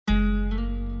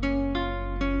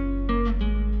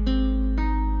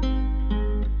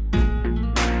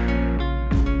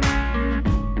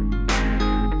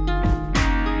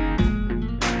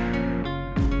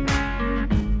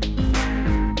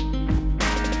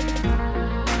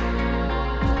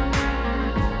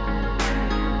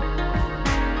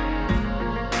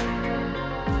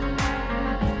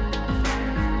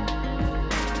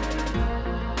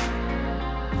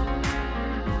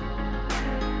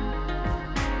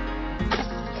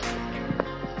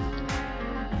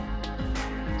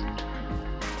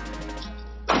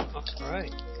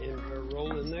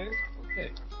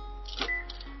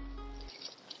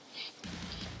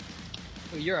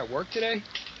you're at work today?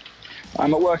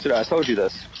 I'm at work today. I told you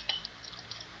this.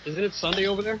 Isn't it Sunday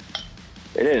over there?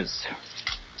 It is.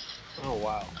 Oh,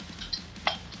 wow.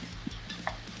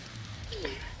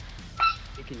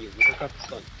 Can you work up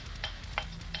Sunday?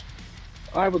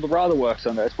 I would rather work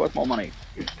Sunday. It's worth more money.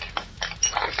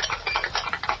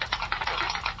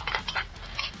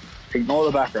 Ignore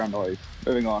the background noise.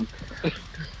 Moving on.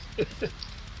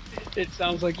 It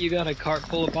sounds like you got a cart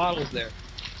full of bottles there.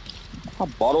 Oh,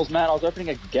 bottles, man. I was opening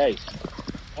a gate.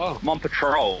 Oh. I'm on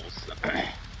patrols.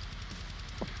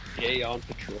 Gay on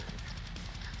patrol.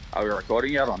 Are we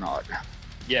recording yet or not?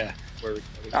 Yeah, we're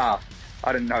recording. Ah,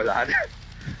 I didn't know that.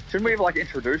 Shouldn't we have,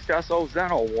 introduced ourselves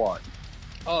then, or what?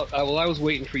 Oh, well, I was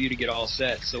waiting for you to get all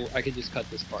set, so I could just cut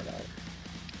this part out.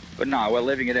 But no, we're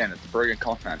leaving it in. It's brilliant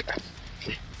content.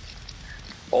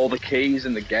 All the keys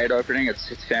and the gate opening, it's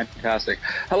fantastic.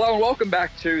 Hello and welcome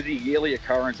back to the yearly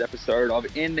occurrence episode of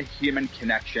Inhuman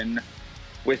Connection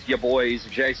with your boys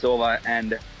Jay Silver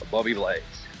and Bobby Blaze.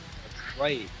 That's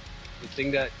right. The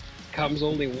thing that comes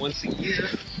only once a year.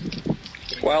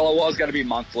 Well, it was going to be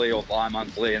monthly or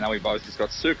bi-monthly, and then we both just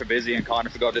got super busy and kind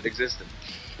of forgot it existed.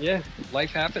 Yeah,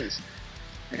 life happens.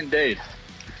 Indeed.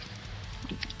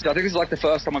 So I think this is the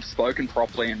first time I've spoken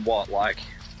properly in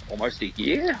almost a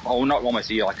year? Oh, not almost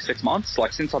a year, 6 months?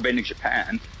 Since I've been in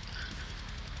Japan.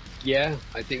 Yeah,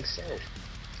 I think so.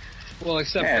 Well,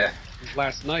 except for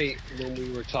last night when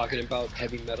we were talking about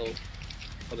heavy metal,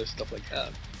 other stuff like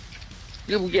that.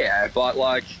 Yeah,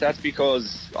 but that's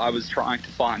because I was trying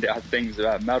to find out things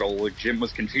about metal which Jim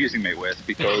was confusing me with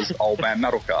because old man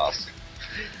Metalcast.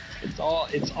 It's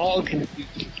all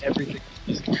confusing. Everything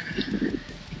is confusing.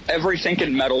 Everything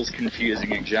in metal's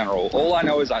confusing in general. All I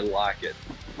know is I like it.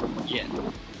 Yeah.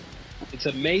 It's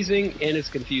amazing and it's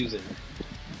confusing.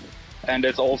 And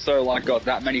it's also got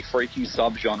that many freaking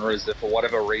subgenres that for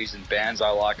whatever reason bands I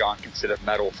like aren't considered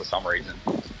metal for some reason.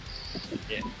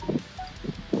 Yeah.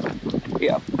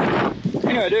 Yeah.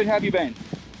 Anyway, dude, how have you been?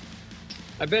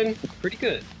 I've been pretty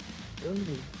good.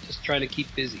 Just trying to keep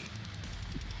busy.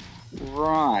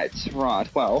 Right.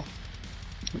 Well,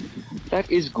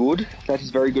 that is good. That is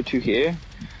very good to hear.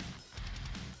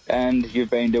 And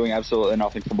you've been doing absolutely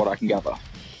nothing from what I can gather.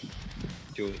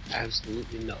 Doing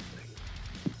absolutely nothing.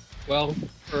 Well,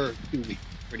 for 2 weeks,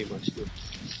 pretty much.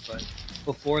 But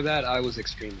before that, I was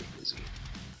extremely busy.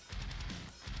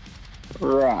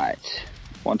 Right.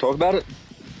 Want to talk about it?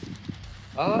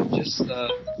 Just,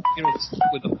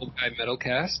 with the Full Guy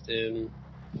Metalcast and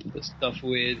the stuff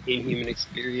with Inhuman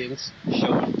Experience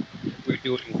show. We're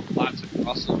doing lots of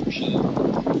crossover shows.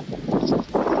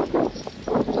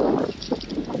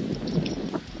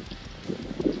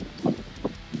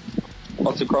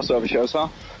 Lots of crossover shows, huh?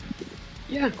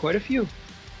 Yeah, quite a few.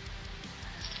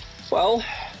 Well,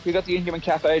 we got the Inhuman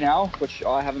Cafe now, which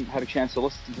I haven't had a chance to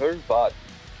listen to, but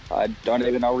I don't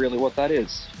even know really what that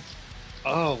is.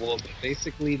 Oh, well,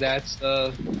 basically that's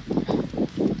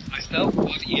myself,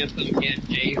 Bobby Anthem, and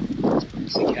Jay from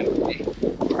the Cafe.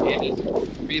 And the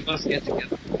three of us get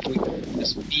together. We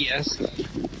just BS.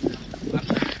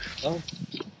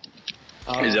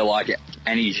 Is there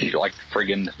any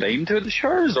friggin' theme to the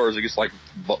shows, or is it just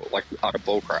utter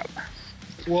bullcrap?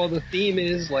 Well, the theme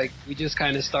is we just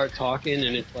kind of start talking,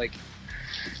 and it's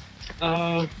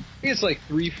it's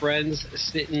three friends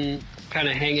sitting, kind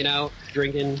of hanging out,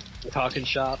 drinking, talking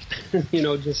shop,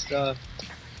 just that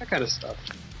kind of stuff.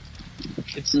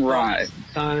 It's right.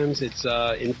 Sometimes it's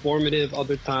informative,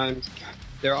 other times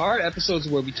there are episodes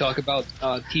where we talk about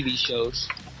TV shows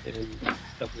and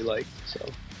stuff we like, so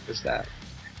there's that.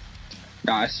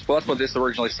 Nice. Well, that's what this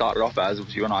originally started off as,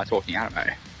 was you and I talking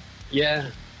anime. Yeah.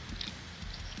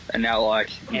 And now,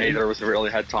 neither of us have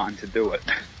really had time to do it.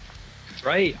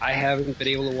 Right. I haven't been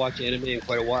able to watch anime in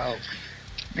quite a while.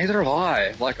 Neither have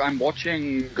I. I'm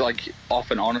watching,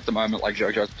 off and on at the moment,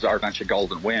 JoJo's Bizarre Adventure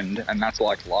Golden Wind, and that's,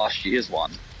 last year's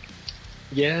one.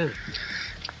 Yeah.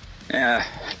 Yeah.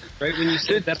 Right when you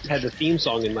said that, I had the theme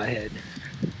song in my head.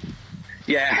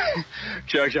 Yeah.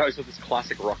 JoJo's with his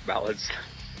classic rock ballads.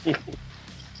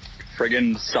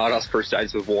 Friggin' Stardust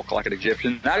Crusades with Walk Like an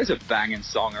Egyptian. That is a banging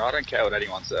song, and I don't care what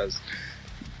anyone says.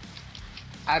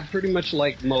 I pretty much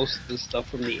like most of the stuff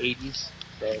from the 80s,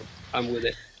 so I'm with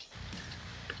it.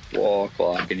 Walk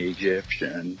like an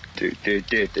Egyptian.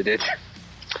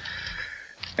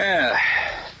 Yeah.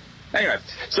 Anyway,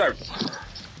 so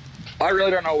I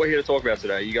really don't know what we're here to talk about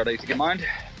today. You got anything in mind?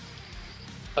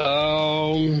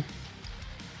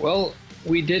 Well,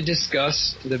 we did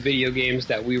discuss the video games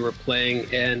that we were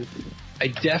playing, and I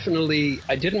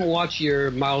didn't watch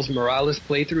your Miles Morales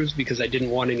playthroughs because I didn't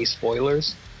want any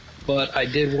spoilers, but I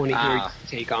did want to hear your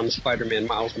take on Spider-Man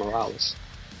Miles Morales.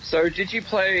 So, did you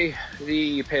play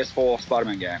the PS4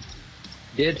 Spider-Man game?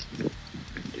 Did.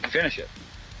 Did you finish it?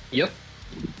 Yep.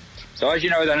 So, as you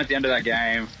know, then at the end of that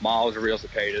game, Miles reveals to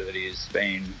Peter that he's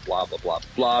been blah, blah, blah,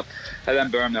 blah, and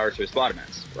then boom, there are two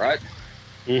Spider-Mans, right?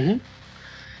 Mm-hmm.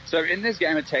 So, in this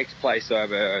game, it takes place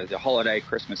over the holiday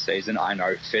Christmas season. I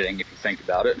know, fitting if you think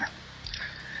about it.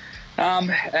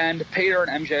 And Peter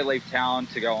and MJ leave town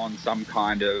to go on some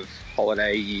kind of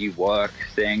holiday work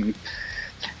thing.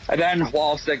 And then,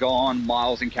 whilst they're gone,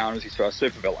 Miles encounters his first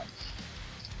supervillain.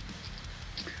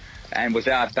 And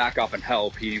without backup and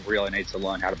help, he really needs to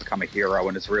learn how to become a hero,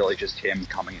 and it's really just him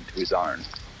coming into his own.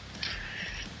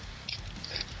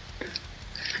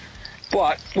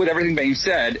 But, with everything being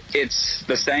said, it's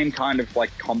the same kind of,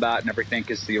 like, combat and everything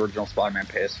as the original Spider-Man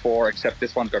PS4, except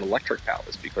this one's got electric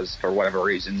powers, because for whatever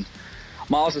reason,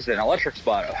 Miles is an electric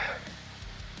spider.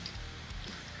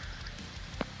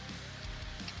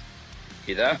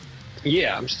 You there?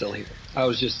 Yeah, I'm still here. I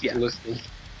was just listening.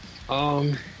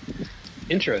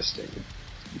 Interesting.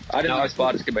 I didn't know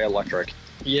spiders could be electric.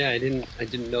 Yeah, I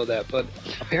didn't know that, but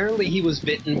apparently he was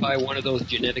bitten by one of those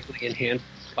genetically enhanced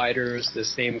spiders, the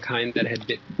same kind that had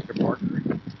bitten Peter Parker.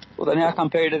 Well, then how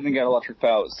come Peter didn't get electric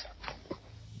powers?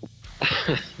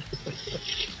 If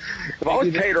I was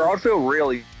Peter, I'd feel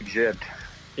really jibbed.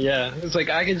 Yeah, it's like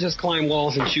I can just climb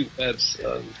walls and shoot webs.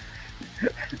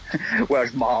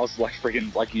 Whereas Miles like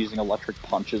freaking like using electric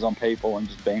punches on people and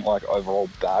just being like overall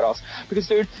badass. Because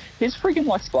dude, his freaking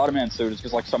like Spider-Man suit is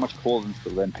just like so much cooler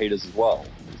than Peter's as well.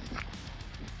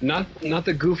 Not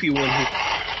the goofy one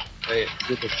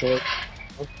with the short.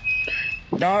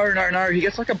 No. He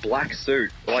gets like a black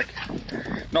suit, like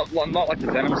not like the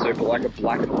Venom suit, but like a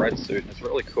black and red suit, and it's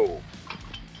really cool.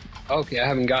 Okay, I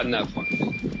haven't gotten that far.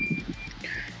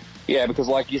 Yeah, because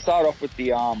like you start off with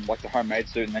the like the homemade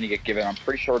suit, and then you get given. I'm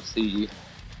pretty sure it's the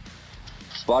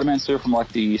Spider-Man suit from like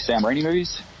the Sam Raimi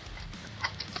movies.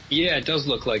 Yeah, it does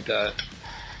look like that.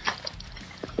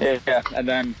 Yeah, and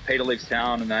then Peter leaves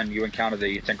town, and then you encounter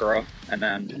the Tinkerer, and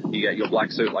then you get your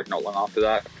black suit like not long after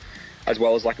that, as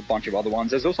well as like a bunch of other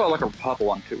ones. There's also like a purple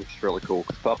one too, which is really cool,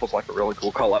 because purple's like a really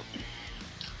cool color.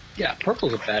 Yeah,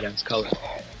 purple's a badass color.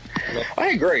 I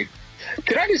agree.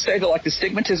 Can I just say that like the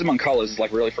stigmatism on colors is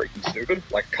like really freaking stupid?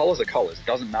 Like colors are colors. It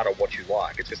doesn't matter what you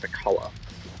like. It's just a color.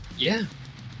 Yeah.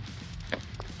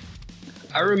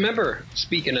 I remember,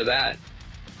 speaking of that,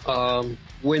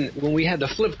 when we had the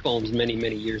flip phones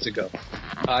many years ago,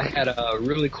 I had a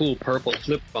really cool purple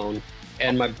flip phone,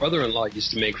 and my brother-in-law used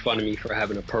to make fun of me for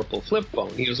having a purple flip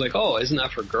phone. He was like, "Oh, isn't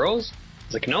that for girls?" I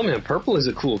was like, "No, man, purple is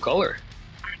a cool color.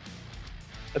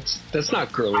 That's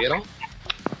not girly at all."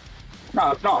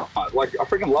 No, it's not. Like, I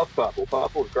freaking love purple.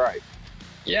 Purple's great.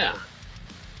 Yeah.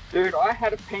 Dude, I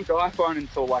had a pink iPhone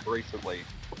until, like, recently.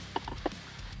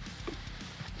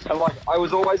 And, like, I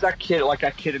was always that kid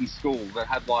in school that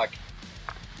had, like...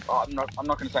 I'm not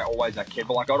going to say always that kid,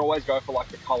 but, like, I'd always go for, like,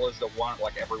 the colours that weren't,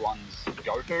 like, everyone's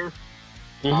go-to.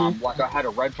 Mm-hmm. Like, I had a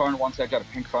red phone once, I got a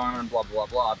pink phone, blah, blah,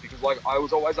 blah. Because, like, I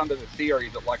was always under the theory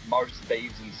that, like, most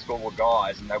thieves in school were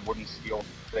guys and they wouldn't steal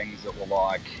things that were,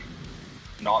 like...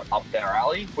 not up their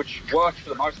alley, which worked for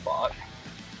the most part.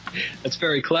 That's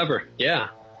very clever, yeah.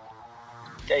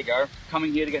 There you go.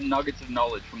 Coming here to get nuggets of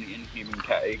knowledge from the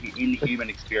inhuman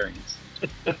experience.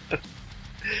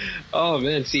 Oh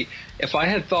man, see, if I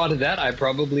had thought of that, I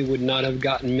probably would not have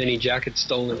gotten many jackets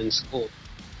stolen in school.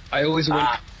 I always went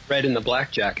red in the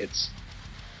black jackets.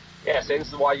 Yeah, see, this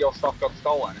is why your stuff got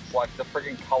stolen. It's like the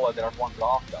frigging colour that everyone's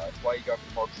after. It's why you go for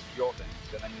the more obscure things,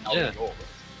 and then you know it's yours.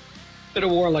 Could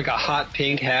have worn like a hot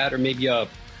pink hat or maybe a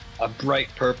bright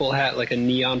purple hat, like a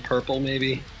neon purple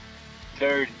maybe.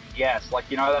 Dude, yes.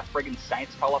 Like, you know that friggin'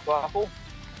 Saints color purple?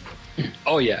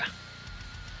 Oh, yeah.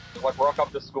 Like, rock up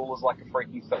to school as like a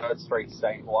freaking Third Street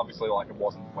Saint. Well, obviously, like, it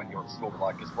wasn't when you were at school, but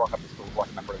like, just rock up to school as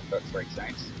like a member of the Third Street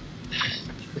Saints.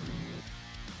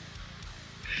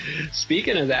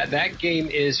 Speaking of that game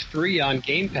is free on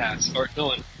Game Pass, or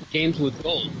no, on Games with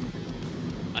Gold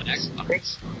on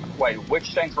Xbox. Wait,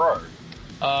 which Saints Row?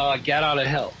 Get Out of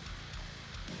Hell.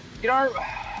 You know,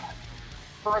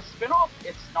 for a spin-off,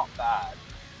 it's not bad.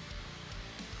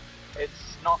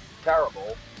 It's not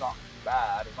terrible. It's not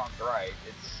bad. It's not great.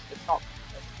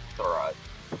 It's alright.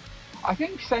 I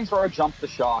think Saints Row jumped the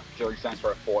shark during Saints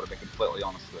Row 4, to be completely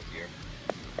honest with you.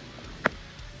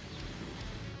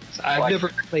 I've never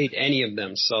played any of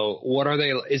them, so what are they?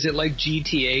 Is it like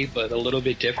GTA, but a little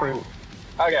bit different?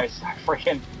 Okay, so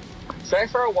freaking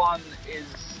Saints Row 1 is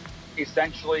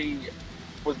essentially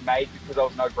was made because there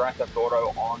was no Grand Theft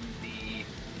Auto on the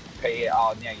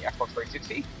Xbox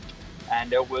 360,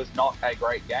 and it was not a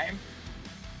great game.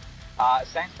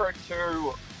 Saints Row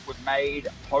 2 was made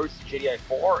post GTA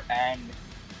 4, and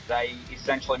they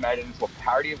essentially made it into a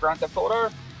parody of Grand Theft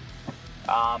Auto.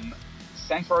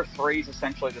 Saints Row 3 is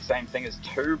essentially the same thing as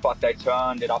 2, but they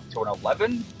turned it up to an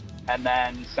 11, and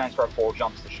then Saints Row 4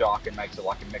 jumps the shark and makes it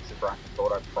like a mix of Grand Theft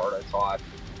Auto prototype.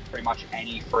 Pretty much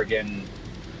any friggin'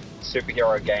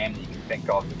 superhero game that you can think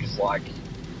of, which is like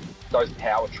those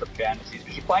power trip fantasies,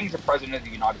 because you're playing as the President of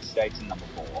the United States in number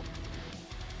 4.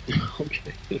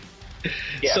 Okay.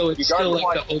 Yeah, so it's still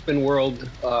like the open world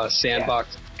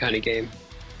sandbox kind of game.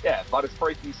 Yeah, but it's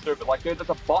freaking stupid. Like, dude, there's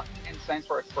a button in Saints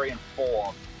Row 3 and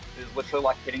 4 that is literally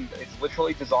like it's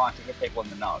literally designed to hit people in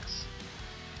the nuts.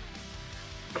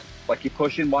 Like, you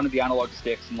push in one of the analog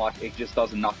sticks and like it just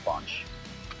does a nut punch.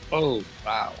 Oh,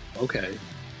 wow. Okay.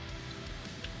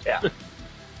 Yeah.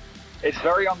 It's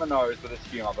very on the nose with its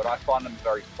humor, but I find them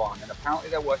very fun. And apparently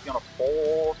they're working on a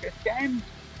 4th game,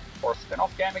 or a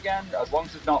spin-off game again. As long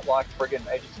as it's not like friggin'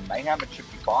 Agents of Mayhem, it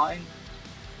should be fine.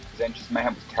 Because Agents of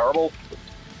Mayhem was terrible.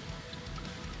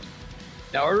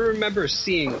 Now, I remember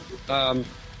seeing,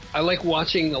 I like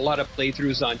watching a lot of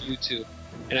playthroughs on YouTube,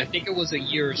 and I think it was a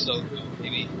year or so ago,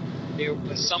 maybe, there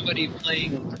was somebody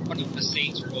playing one of the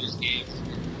Saints Row games,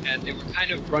 and they were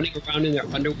kind of running around in their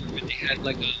underwear, and they had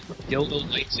like a dildo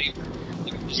lightsaber.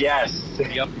 Yes.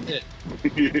 Yep.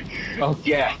 Oh,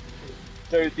 yeah.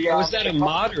 Dude, was that a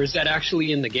mod, or is that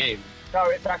actually in the game? No,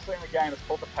 it's actually in the game. It's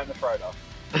called the Penetrator.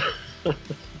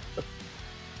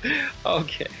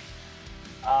 Okay.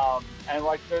 And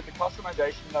like the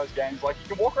customization in those games, like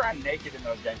you can walk around naked in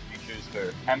those games if you choose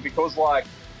to. And because like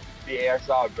the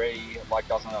ASRB like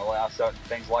doesn't allow certain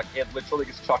things, like it literally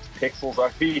just chucks pixels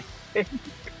over you.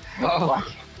 Oh.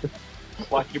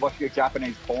 like you're watching a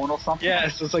Japanese porn or something.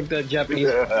 Yes, it's like the Japanese.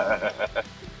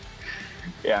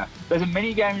 Yeah, there's a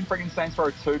mini game in friggin' Saints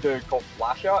Row 2, dude, called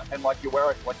Flasher, and like you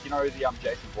wear it, like you know the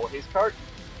Jason Voorhees coat.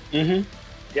 Mm-hmm.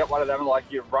 Get one of them, and like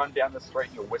you run down the street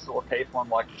and you whistle at people and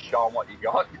like show them what you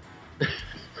got.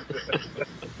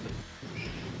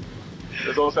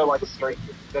 There's also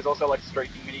like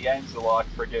streaking mini games to like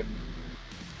friggin'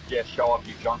 show off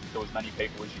your junk to as many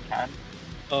people as you can.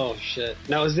 Oh shit!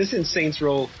 Now is this in Saints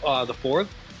Row the 4th?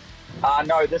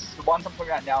 No, this is the ones I'm talking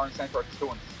about now are in Saints Row 2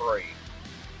 and 3.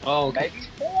 Oh, okay. Maybe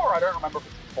 4. I don't remember if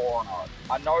it's 4 or not.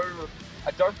 I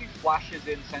don't think Flash is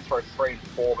in Saints Row 3 and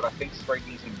 4, but I think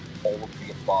streaking's in all of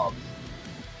the above.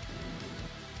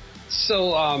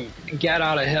 So, Get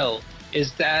Out of Hell,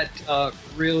 is that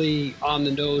really on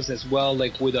the nose as well,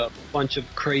 like with a bunch of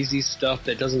crazy stuff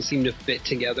that doesn't seem to fit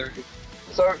together?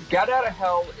 So, Get Out of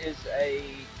Hell is a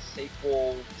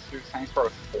sequel to Saints Row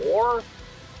 4,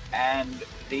 and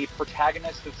the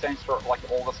protagonist of Saints Row, like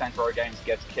all the Saints Row games,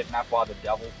 gets kidnapped by the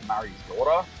devil to marry his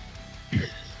daughter.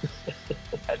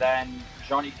 And then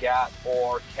Johnny Gat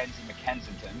or Kenzie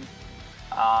McKensington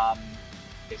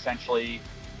essentially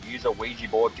use a Ouija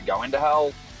board to go into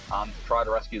hell to try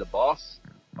to rescue the boss.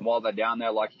 And while they're down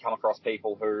there, like, you come across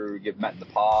people who you've met in the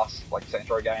past, like Saints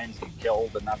Row games, you've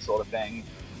killed and that sort of thing.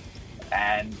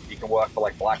 And you can work for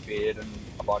like Blackbeard and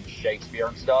a bunch of Shakespeare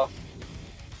and stuff.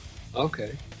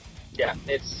 Okay. Yeah,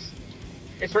 it's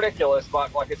ridiculous,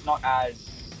 but like it's not as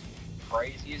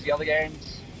crazy as the other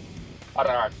games. I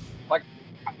don't know. Like,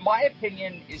 my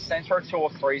opinion is Saints Row 2 or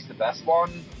 3 is the best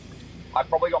one. I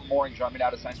probably got more enjoyment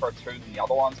out of Saints Row 2 than the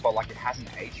other ones, but like it hasn't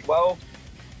aged well.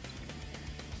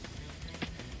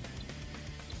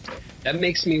 That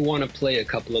makes me want to play a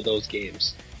couple of those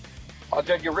games. Oh,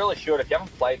 dude, you really should. If you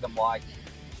haven't played them, like,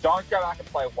 don't go back and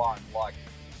play 1. Like,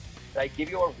 they give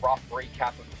you a rough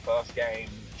recap of the first game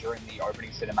during the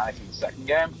opening cinematics of the second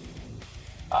game.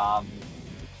 I'm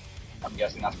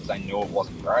guessing that's because they knew it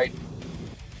wasn't great.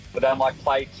 But then, like,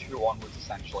 play 2 onwards,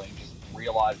 essentially, and just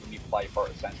realize when you play for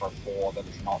Saints Row 4 that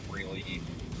it's not really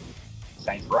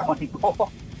Saints Row anymore.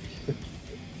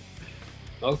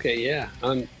 Okay, yeah.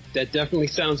 That definitely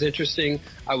sounds interesting.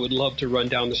 I would love to run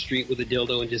down the street with a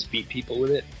dildo and just beat people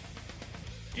with it.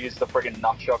 Use the friggin'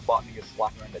 nutshot button and just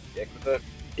slap them in the dick with it.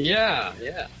 Yeah,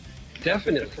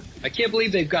 definitely. I can't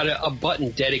believe they've got a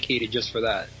button dedicated just for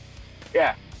that.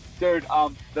 Yeah, dude.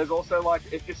 There's also like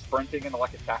if you're sprinting and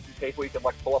like attacking people, you can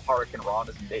like pull up Hurricane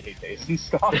Ranas and DDTs and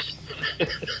stuff.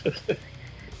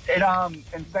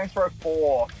 In Saints Row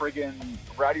 4, friggin'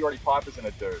 Rowdy Roddy Piper's in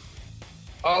a dude.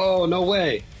 Oh, no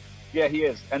way. Yeah, he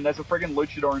is. And there's a friggin'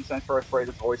 luchador in Saints Row 3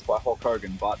 that's voiced by Hulk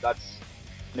Hogan, but that's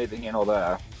neither here nor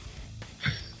there.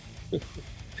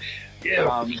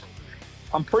 Yeah.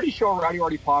 I'm pretty sure Rowdy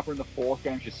Roddy Piper in the 4th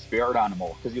game is your spirit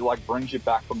animal, because he like brings you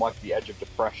back from like the edge of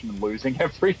depression and losing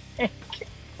everything.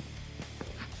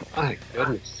 My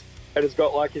goodness. And it's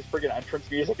got like his friggin'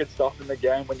 entrance music and stuff in the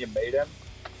game when you meet him.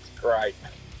 It's great.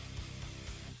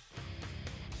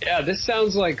 Yeah, this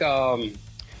sounds like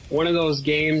one of those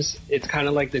games. It's kind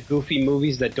of like the goofy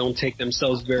movies that don't take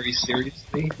themselves very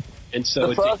seriously, and so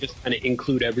they just kind of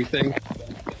include everything.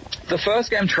 The first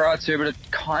game tried to, but it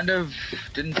kind of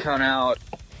didn't turn out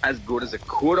as good as it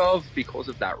could have because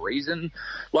of that reason.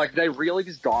 Like, they really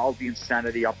just dialed the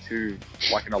insanity up to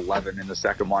like an 11 in the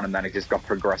second one, and then it just got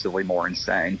progressively more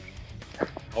insane.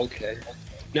 Okay.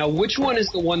 Now, which one is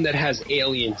the one that has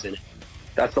aliens in it?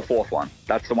 That's the fourth one.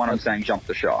 That's the one I'm saying jumped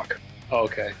the shark.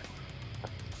 Okay.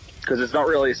 Because it's not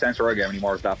really a Saints Row game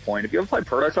anymore at that point. Have you ever played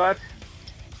Prototype?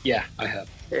 Yeah, I have.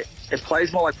 It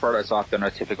plays more like Prototype than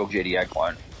a typical GTA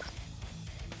clone.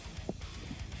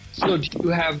 So do you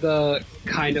have the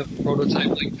kind of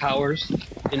Prototype-like powers?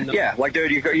 Yeah, like,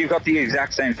 dude, you've got the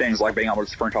exact same things, like being able to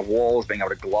sprint up walls, being able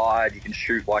to glide. You can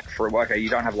shoot, like, okay, you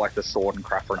don't have, like, the sword and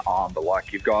crap for an arm, but,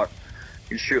 like, you can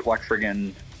shoot, like,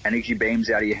 friggin' energy beams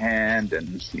out of your hand,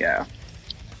 and, yeah.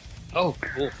 Oh,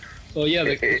 cool. So, yeah,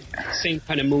 the same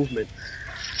kind of movement.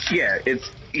 Yeah,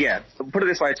 put it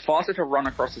this way, it's faster to run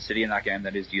across the city in that game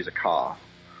than it is to use a car.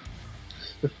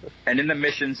 And in the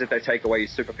missions, if they take away your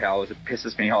superpowers, it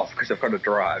pisses me off because I've got to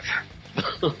drive.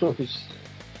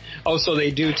 Oh, so they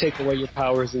do take away your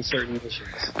powers in certain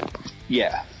missions.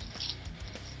 Yeah.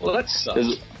 Well, that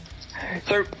sucks.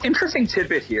 So, interesting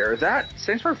tidbit here is that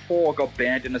Saints Row 4 got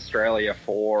banned in Australia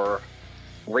for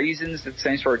reasons that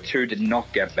Saints Row 2 did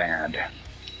not get banned.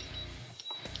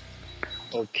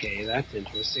 Okay, that's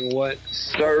interesting. What?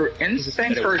 So, in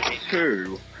Saints Row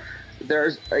 2,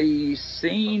 there's a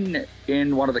scene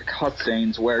in one of the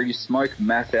cutscenes where you smoke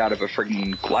meth out of a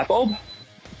friggin' light bulb.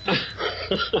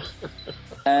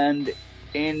 And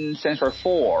in Saints Row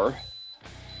 4,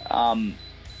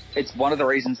 it's one of the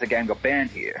reasons the game got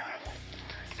banned here.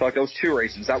 So, like, there was two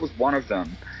reasons. That was one of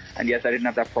them, and yet they didn't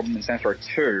have that problem in Saints Row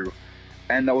 2.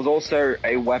 And there was also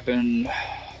a weapon.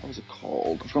 What was it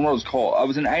called? I forgot what it was called. It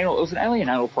was an alien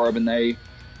anal probe, and they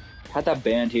had that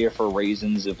banned here for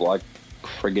reasons of, like,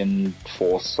 friggin'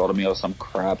 forced sodomy or some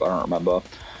crap. I don't remember.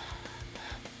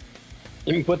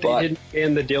 But they didn't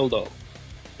ban the dildo.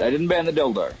 They didn't ban the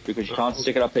dildo because you can't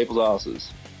stick it up people's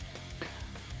asses.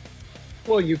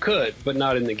 Well, you could, but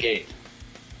not in the game.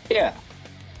 Yeah.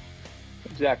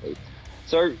 Exactly.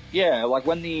 So, yeah, like,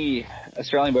 when the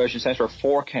Australian version of Saints Row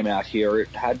 4 came out here, it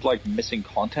had, like, missing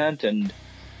content, and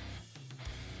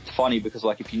it's funny because,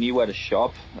 like, if you knew where to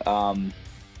shop,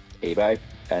 eBay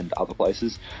and other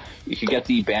places, you could get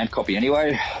the banned copy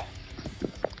anyway,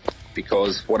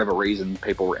 because for whatever reason,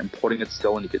 people were importing it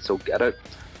still, and you could still get it.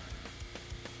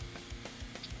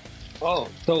 Oh,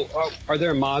 so are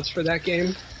there mods for that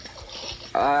game?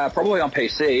 Probably on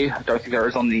PC. I don't think there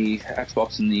is on the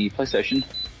Xbox and the PlayStation.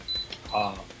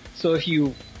 So if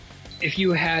you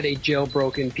had a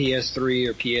jailbroken PS3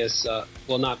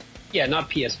 or not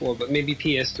PS4, but maybe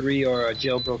PS3 or a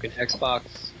jailbroken Xbox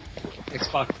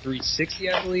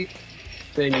 360, I believe,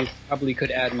 then you probably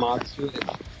could add mods to it.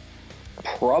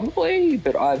 Probably,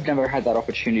 but I've never had that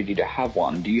opportunity to have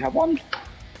one. Do you have one?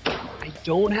 I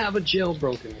don't have a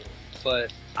jailbroken one,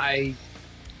 but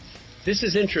this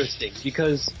is interesting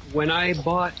because when I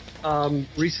bought Elder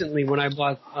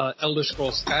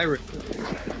Scrolls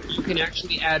Skyrim, you can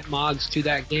actually add mods to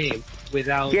that game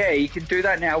without... Yeah, you can do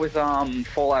that now with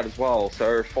Fallout as well.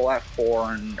 So Fallout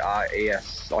 4 and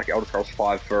ES, like Elder Scrolls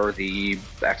 5 for the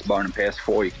Xbone and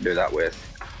PS4, you can do that with.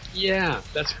 Yeah,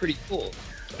 that's pretty cool.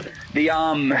 The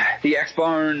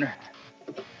Xbone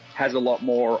has a lot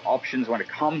more options when it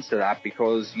comes to that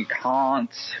because you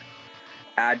can't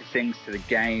add things to the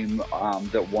game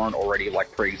that weren't already,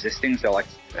 like, pre-existing. So, like,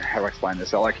 how do I explain this?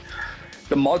 So, like,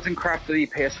 the mods and crap for the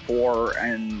PS4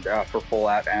 and for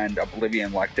Fallout and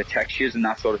Oblivion, like, the textures and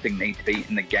that sort of thing need to be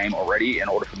in the game already in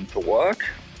order for them to work.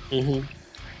 Mm-hmm.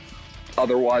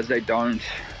 Otherwise, they don't...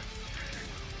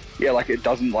 Yeah, like, it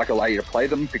doesn't, like, allow you to play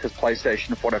them because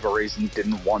PlayStation, for whatever reason,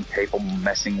 didn't want people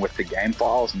messing with the game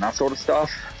files and that sort of stuff.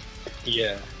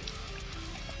 Yeah.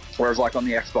 Whereas, like, on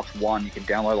the Xbox One, you can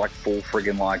download, like, full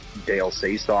friggin', like,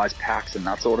 DLC size packs and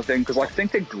that sort of thing. Because, like, I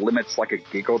think the limit's, like, a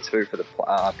gig or two for the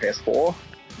PS4.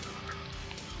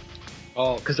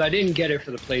 Oh, because I didn't get it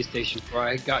for the PlayStation 4.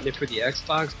 I got it for the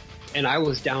Xbox, and I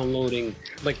was downloading,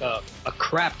 like, a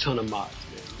crap ton of mods,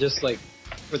 man. Just, like,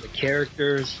 for the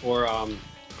characters, for,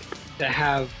 to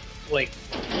have, like,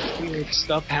 weird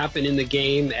stuff happen in the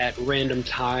game at random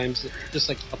times. Just,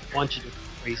 like, a bunch of different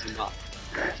crazy mods.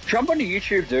 Jump onto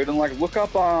YouTube, dude, and, like, look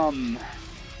up,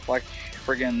 like,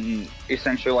 friggin'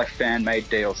 essentially, like, fan-made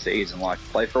DLCs and, like,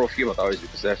 play through a few of those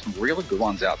because there's some really good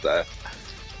ones out there.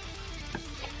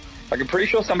 Like, I'm pretty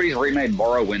sure somebody's remade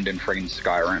Morrowind in friggin'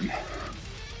 Skyrim.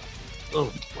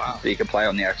 Oh, wow. That you can play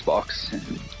on the Xbox.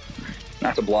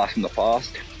 That's a blast from the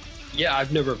past. Yeah,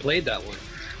 I've never played that one.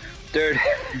 Dude,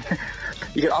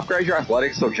 you can upgrade your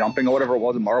athletics or jumping or whatever it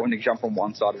was in Morrowind when you jump from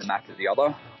one side of the map to the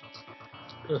other.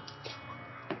 Huh.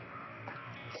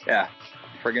 Yeah.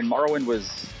 Friggin' Morrowind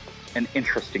was an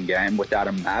interesting game without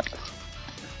a map.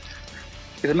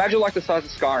 Because imagine like the size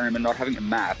of Skyrim and not having a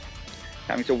map,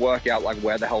 having to work out like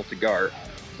where the hell to go.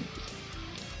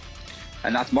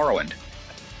 And that's Morrowind.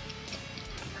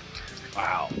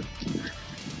 Wow.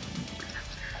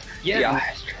 Yeah.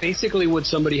 Basically what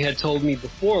somebody had told me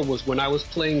before was when I was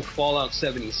playing Fallout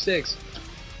 76,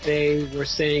 they were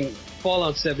saying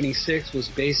Fallout 76 was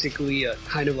basically a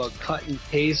kind of a cut and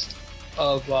paste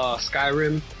of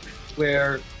Skyrim,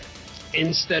 where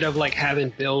instead of like having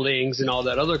buildings and all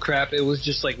that other crap, it was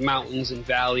just like mountains and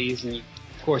valleys, and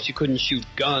of course you couldn't shoot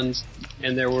guns,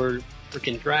 and there were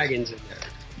freaking dragons in there.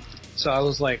 So I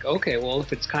was like, okay, well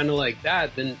if it's kind of like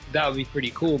that, then that would be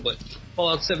pretty cool, but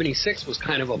Fallout 76 was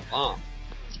kind of a bomb.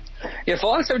 Yeah,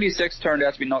 Fallout 76 turned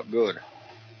out to be not good.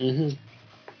 Mm-hmm.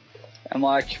 And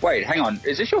like, wait, hang on,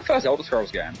 is this your first Elder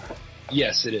Scrolls game?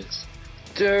 Yes, it is.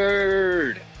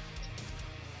 Dude!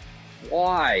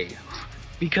 Why?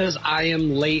 Because I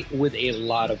am late with a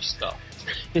lot of stuff.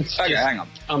 It's Okay, just, hang on.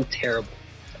 I'm terrible.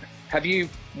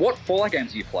 What Fallout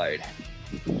games have you played?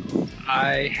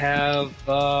 I have,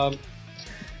 I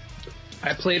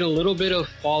played a little bit of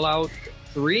Fallout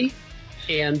 3,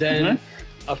 and then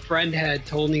a friend had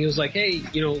told me, he was like, hey,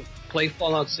 play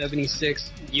Fallout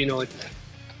 76,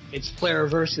 it's player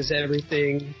versus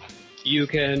everything, you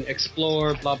can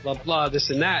explore, blah, blah, blah,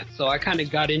 this and that. So I kind of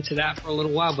got into that for a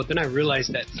little while, but then I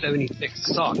realized that 76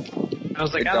 sucked. I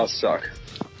was like, It does suck.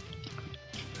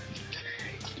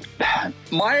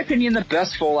 My opinion, the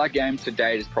best Fallout game to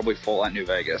date is probably Fallout New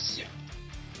Vegas.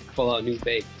 Fallout New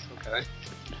Vegas, okay.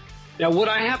 Now, would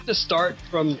I have to start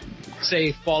from,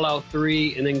 say, Fallout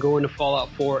 3 and then go into Fallout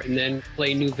 4 and then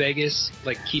play New Vegas?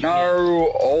 No,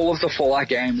 all of the Fallout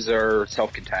games are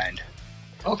self-contained.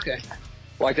 Okay.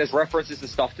 Like, there's references to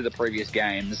stuff to the previous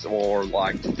games, or,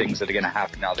 like, to things that are going to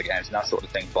happen in other games and that sort of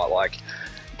thing, but, like,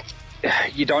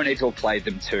 you don't need to have played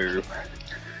them to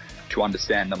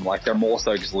understand them. Like, they're more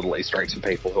so just little Easter eggs for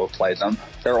people who have played them.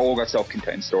 They're all got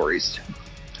self-contained stories.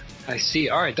 I see.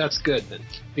 All right, that's good then.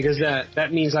 Because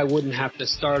that means I wouldn't have to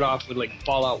start off with, like,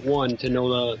 Fallout 1 to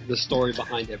know the story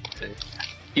behind everything.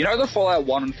 You know the Fallout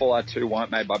 1 and Fallout 2 weren't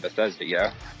made by Bethesda,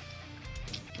 yeah?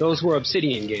 Those were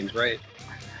Obsidian games, right?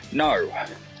 No,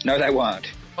 they weren't.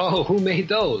 Oh, who made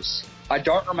those? I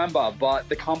don't remember, but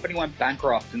the company went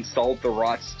bankrupt and sold the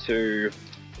rights to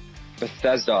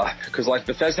Bethesda. Because, like,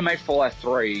 Bethesda made Fallout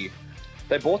 3.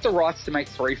 They bought the rights to make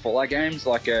 3 Fallout games,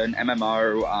 like an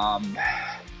MMO.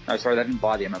 No, sorry, they didn't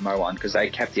buy the MMO one, because they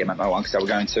kept the MMO one, because they were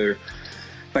going to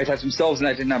make that themselves, and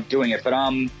they didn't end up doing it. But,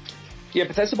 yeah,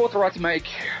 Bethesda bought the right to make,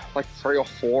 like, 3 or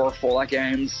 4 Fallout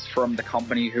games from the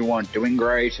company who weren't doing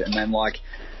great, and then, like,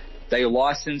 they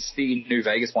licensed the New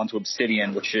Vegas one to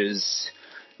Obsidian, which is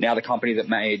now the company that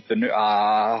made the new,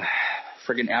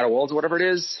 friggin' Outer Worlds or whatever it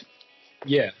is.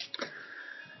 Yeah.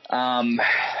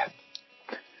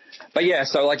 But yeah,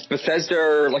 so like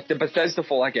Bethesda, like the Bethesda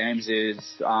Fallout games is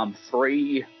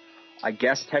 3, I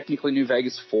guess technically New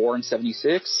Vegas 4 and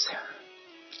 76.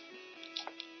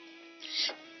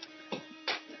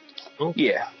 Oh.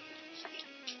 Yeah.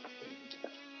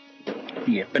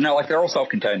 Yeah, but no, like they're all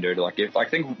self-contained, dude. Like I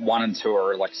think 1 and 2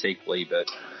 are like sequely, but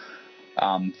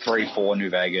 3, 4, New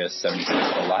Vegas, 76,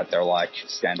 all that, they're like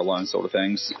standalone sort of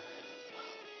things.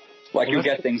 Like you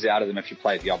get things out of them if you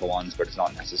play the other ones, but it's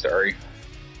not necessary.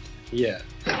 Yeah,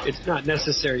 it's not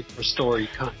necessary for story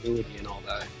continuity and all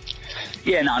that.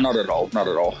 Yeah, no, not at all, not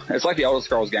at all. It's like the Elder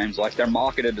Scrolls games, like they're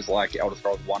marketed as like Elder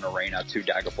Scrolls 1 Arena, 2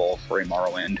 Daggerfall, 3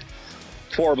 Morrowind,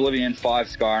 4 Oblivion, 5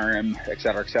 Skyrim,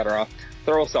 etc., etc.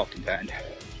 They're all self-contained.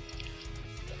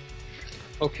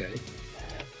 Okay.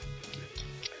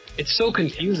 It's so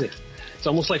confusing. It's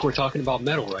almost like we're talking about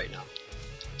metal right now.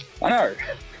 I know.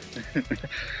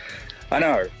 I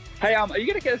know. Hey, are you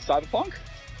gonna get a Cyberpunk?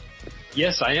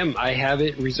 Yes, I am. I have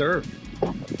it reserved.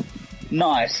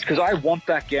 Nice, because I want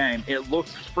that game. It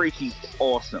looks freaking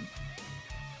awesome.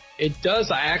 It does.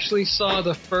 I actually saw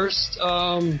the first,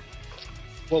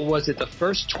 what was it? The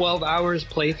first 12 hours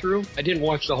playthrough. I didn't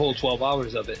watch the whole 12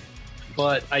 hours of it,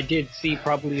 but I did see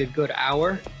probably a good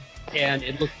hour, and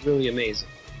it looked really amazing.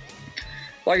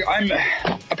 Like,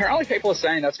 apparently people are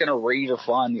saying that's going to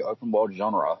redefine the open world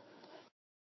genre.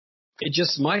 It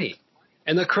just might.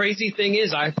 And the crazy thing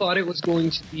is, I thought it was going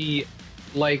to be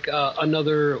like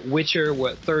another Witcher,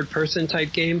 third person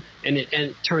type game, and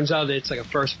it turns out that it's like a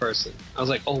first person. I was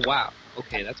like, oh wow,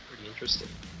 okay, that's pretty interesting.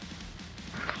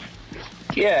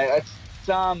 Yeah, it's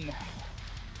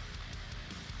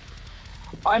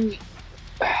I'm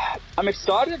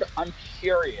excited. I'm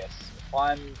curious.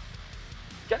 I'm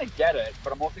gonna get it,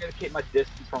 but I'm also gonna keep my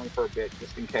distance from it for a bit,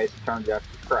 just in case it turns out to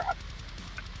be crap.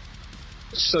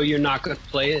 So you're not going to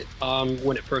play it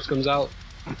when it first comes out?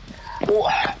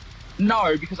 Well,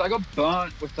 no, because I got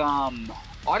burnt with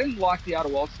I didn't like the Outer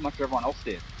Worlds as much as everyone else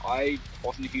did. I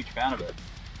wasn't a huge fan of it.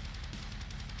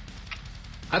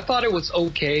 I thought it was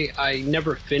okay. I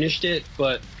never finished it,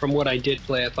 but from what I did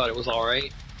play, I thought it was all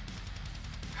right.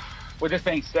 With this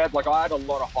being said, like, I had a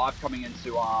lot of hype coming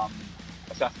into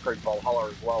Assassin's Creed Valhalla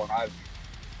as well, and I've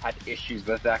had issues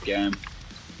with that game.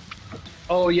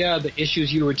 Oh yeah, the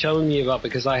issues you were telling me about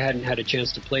because I hadn't had a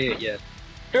chance to play it yet.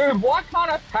 Dude, why can't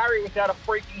I parry without a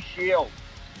freaking shield?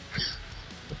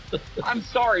 I'm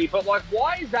sorry, but like,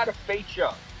 why is that a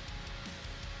feature?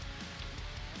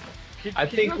 I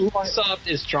think Ubisoft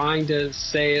is trying to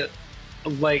say,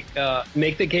 like,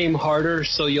 make the game harder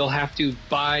so you'll have to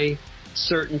buy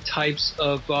certain types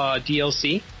of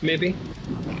DLC, maybe?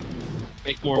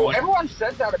 Make more money. Everyone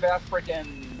says that about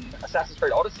freaking Assassin's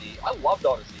Creed Odyssey. I loved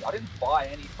Odyssey. I didn't buy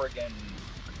any friggin'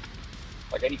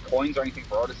 like any coins or anything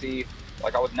for Odyssey.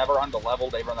 Like, I was never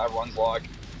underleveled, even though everyone's like,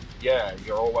 yeah,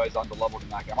 you're always underleveled in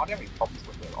that game. I didn't have any problems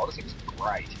with it. Odyssey was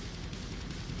great.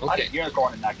 I had a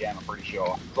unicorn in that game, I'm pretty sure.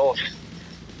 It was awesome.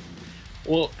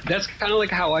 Well, that's kind of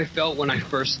like how I felt when I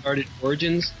first started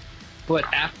Origins. But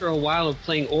after a while of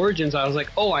playing Origins, I was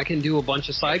like, oh, I can do a bunch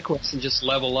of side quests and just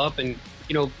level up and,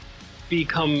 you know,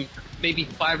 become maybe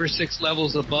 5 or 6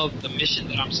 levels above the mission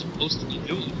that I'm supposed to be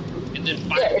doing. And then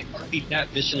finally complete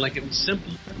that mission like it was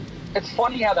simple. It's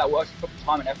funny how that works. You put the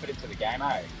time and effort into the game,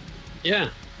 eh? Yeah.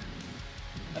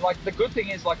 And, like, the good thing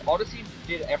is, like, Odyssey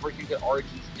did everything that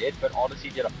Origins did, but Odyssey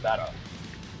did it better.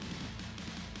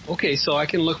 Okay, so I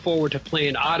can look forward to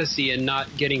playing Odyssey and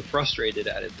not getting frustrated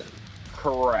at it then.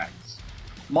 Correct.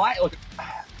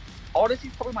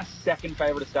 Odyssey's probably my second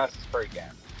favorite Assassin's Creed game.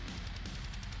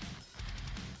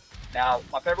 Now,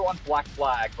 my favorite one's Black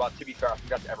Flag, but to be fair, I think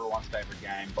that's everyone's favorite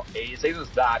game. But it's either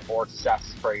that or it's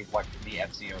Assassin's Creed, like the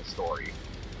Ezio story.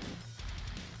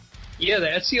 Yeah, the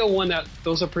Ezio one,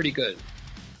 those are pretty good.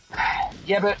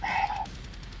 Yeah, but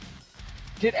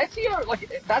did Ezio,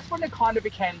 like, that's when it kind of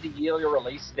became the yearly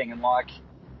release thing, and like,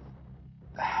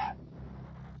 I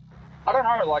don't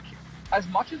know, like, as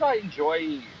much as I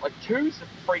enjoy, like, 2's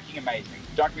freaking amazing,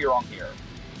 don't get me wrong here.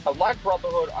 I like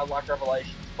Brotherhood, I like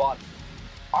Revelations, but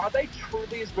are they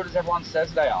truly as good as everyone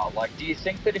says they are? Like, do you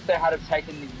think that if they had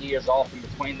taken the years off in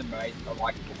between them, made,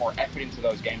 like, put more effort into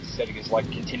those games instead of just,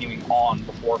 like, continuing on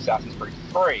before Assassin's Creed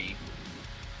 3,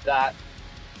 that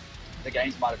the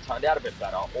games might have turned out a bit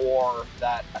better, or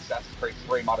that Assassin's Creed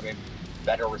 3 might have been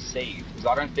better received? Because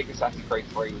I don't think Assassin's Creed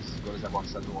 3 was as good as everyone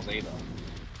says it was either.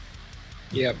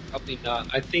 Yeah, probably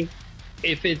not. I think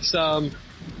if it's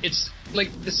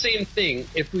like the same thing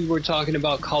if we were talking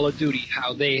about Call of Duty,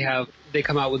 how they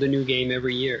come out with a new game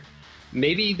every year.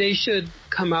 Maybe they should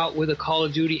come out with a Call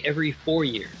of Duty every 4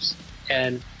 years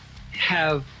and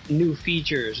have new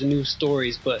features, new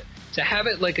stories, but to have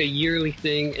it like a yearly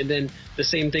thing, and then the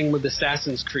same thing with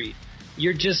Assassin's Creed.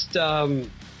 You're just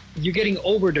you're getting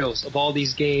overdose of all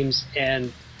these games,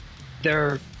 and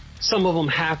they're some of them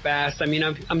half-assed. I mean,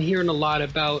 I'm hearing a lot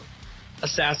about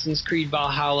Assassin's Creed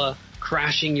Valhalla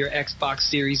crashing your Xbox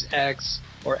Series X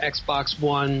or Xbox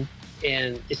One,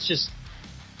 and it's just,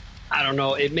 I don't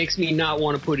know, it makes me not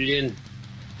want to put it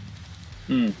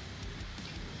in.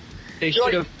 They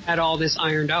should have had all this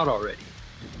ironed out already.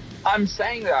 I'm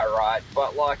saying that, right,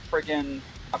 but like friggin',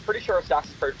 I'm pretty sure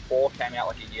Assassin's Creed 4 came out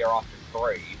like a year after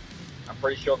 3. I'm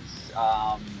pretty sure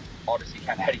Odyssey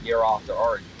came out a year after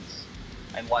Origins.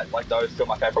 And like those two are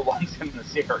my favorite ones in the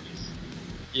series.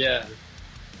 Yeah.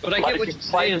 But I get what you're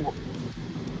saying.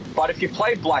 But if you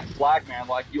play Black Flag, man,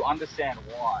 like, you understand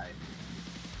why.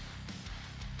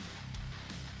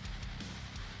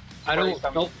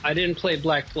 I didn't play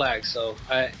Black Flag, so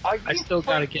I still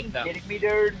gotta get that. Are you kidding me,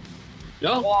 dude?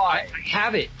 No, why? I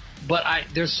have it, but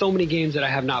there's so many games that I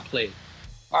have not played.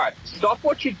 Alright, stop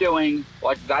what you're doing,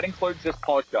 like, that includes this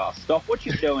podcast. Stop what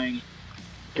you're doing,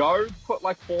 go put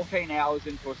like 14 hours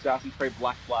into Assassin's Creed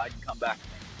Black Flag and come back to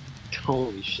me.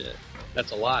 Holy shit,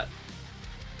 that's a lot.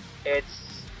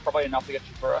 It's probably enough to get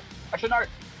you through it. Actually, no,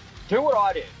 do what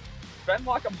I did. Spend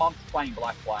like a month playing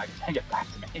Black Flag and then get back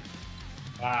to me.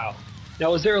 Wow.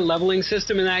 Now, is there a leveling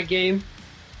system in that game?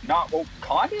 No, well,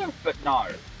 kind of, but no.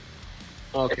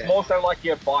 Okay. It's more so like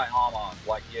you buy armor,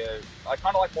 like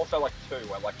kind of like more so like 2,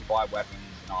 where like you buy weapons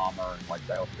and armor and like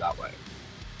they help you that way.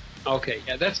 Okay,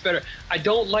 yeah, that's better. I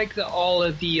don't like all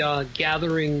of the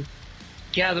gathering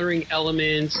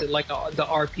elements, like the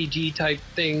RPG type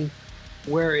thing.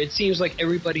 where it seems like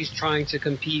everybody's trying to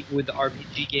compete with the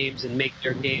RPG games and make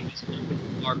their games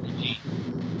RPG.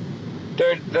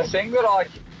 Dude, the thing that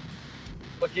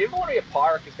look, you ever want to be a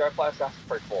pirate, just go play Assassin's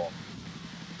Creed 4.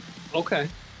 Okay.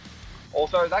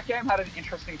 Also, that game had an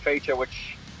interesting feature,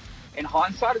 which, in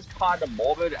hindsight, is kind of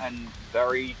morbid and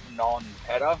very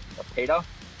non-PETA,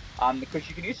 because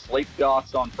you can use sleep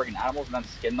darts on friggin' animals and then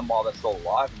skin them while they're still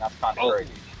alive, and that's kind of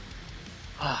crazy.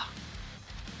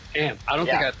 Damn, I don't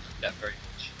think I like that very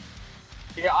much.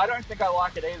 Yeah, I don't think I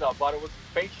like it either, but it was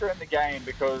a feature in the game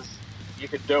because you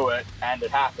could do it, and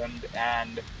it happened,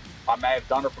 and I may have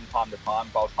done it from time to time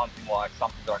if I was hunting like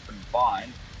something that I couldn't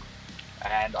find,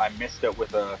 and I missed it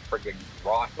with a friggin'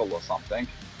 rifle or something,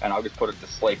 and I just put it to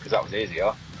sleep because that was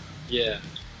easier. Yeah.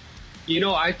 You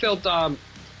know, I felt,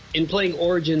 in playing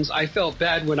Origins, I felt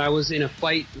bad when I was in a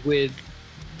fight with,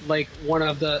 like, one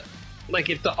of the, like,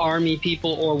 if the army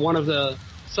people or one of the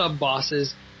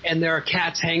sub-bosses, and there are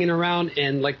cats hanging around,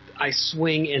 and, like, I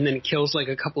swing and then it kills, like,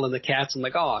 a couple of the cats. I'm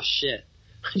like, oh, shit.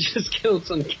 I just killed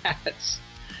some cats.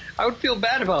 I would feel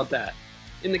bad about that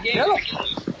in the game.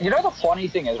 You know the funny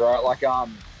thing is, right, like,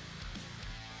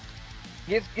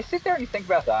 you sit there and you think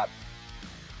about that,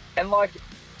 and, like,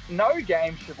 no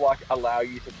game should, like, allow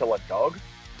you to kill a dog.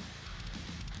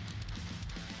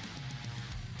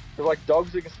 Because, like,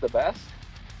 dogs are just the best.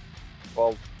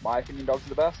 Well, my opinion, dogs are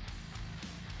the best.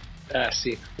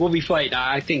 See, we'll be fighting.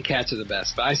 I think cats are the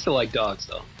best, but I still like dogs,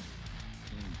 though.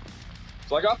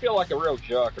 So, like, I feel like a real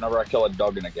jerk whenever I kill a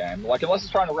dog in a game. Like, unless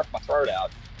it's trying to rip my throat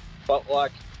out. But,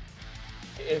 like,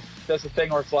 if there's a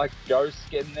thing where it's like, go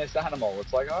skin this animal,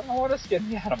 it's like, I don't want to skin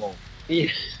the animal.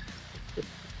 Yeah.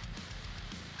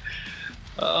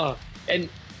 And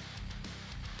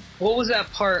what was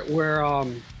that part where,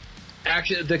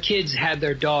 actually the kids had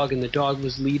their dog and the dog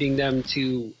was leading them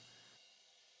to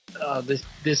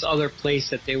this other place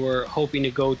that they were hoping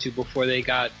to go to before they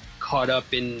got caught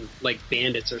up in, like,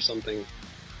 bandits or something.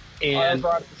 And that was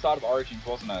right at the start of Origins,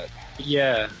 wasn't it?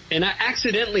 Yeah. And I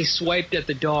accidentally swiped at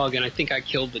the dog, and I think I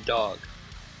killed the dog.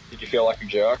 Did you feel like a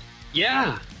jerk?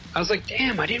 Yeah. I was like,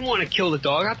 damn, I didn't want to kill the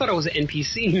dog. I thought I was an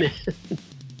NPC,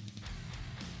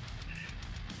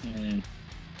 man.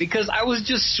 Because I was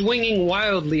just swinging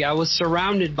wildly. I was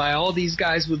surrounded by all these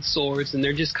guys with swords, and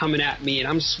they're just coming at me, and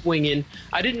I'm swinging.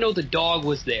 I didn't know the dog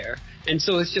was there. And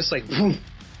so it's just like, boom,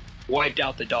 wiped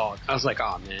out the dog. I was like,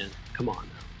 oh, man, come on.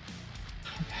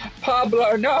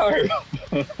 Pablo, no!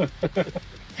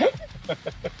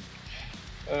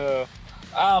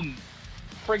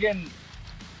 Friggin',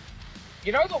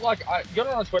 you know that, like, you're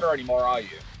not on Twitter anymore, are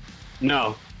you?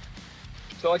 No.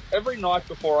 So, like, every night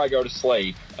before I go to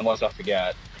sleep, unless I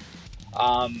forget,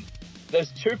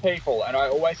 there's two people, and I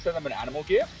always send them an animal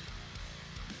gift.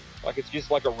 Like, it's just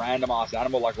like a random-ass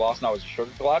animal, like last night was a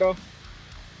sugar glider.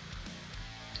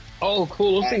 Oh,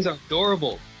 cool. Those things are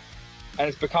adorable. And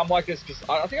it's become like this, just,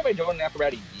 I think I've been doing it now for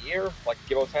about a year, like,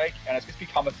 give or take, and it's just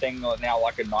become a thing now,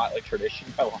 like a nightly tradition,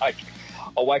 where, like,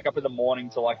 I'll wake up in the morning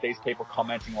to, like, these people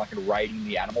commenting, like, and rating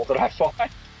the animal that I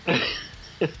find.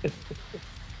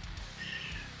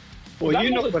 Well,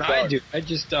 you know what I do. I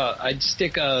just, I'd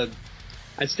stick a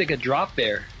drop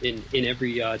bear in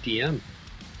every DM.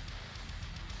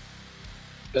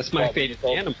 That's my favorite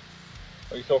animal.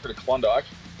 Are you talking to Klondike?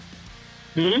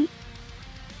 Hmm?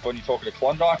 When you talking to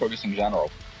Klondike or just in general?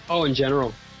 Oh, in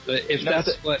general.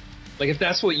 If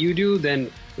that's what you do, then,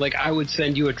 like, I would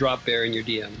send you a drop bear in your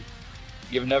DM.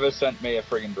 You've never sent me a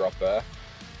friggin' drop bear.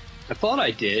 I thought I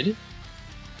did.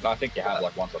 I think you have,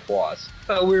 like, once or twice.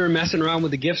 We were messing around with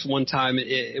the gifts one time.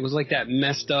 It was like that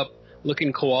messed up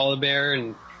looking koala bear,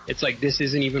 and it's like, this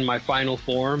isn't even my final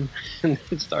form. And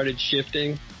it started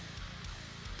shifting.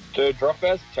 Dude, drop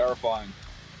bears are terrifying.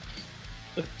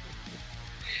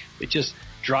 They just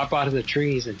drop out of the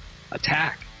trees and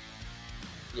attack.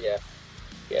 Yeah.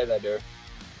 Yeah, they do.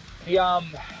 If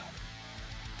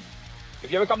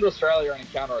you ever come to Australia and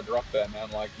encounter a drop bear,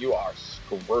 man, like, you are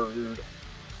screwed.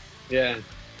 Yeah.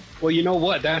 Well, you know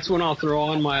what? That's when I'll throw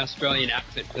on my Australian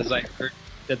accent, because I heard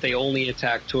that they only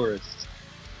attack tourists.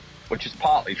 Which is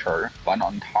partly true, but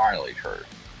not entirely true.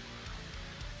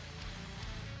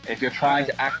 If you're trying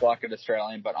to act like an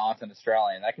Australian but aren't an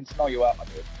Australian, they can smell you out, my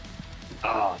dude.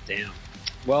 Oh, damn.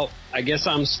 Well, I guess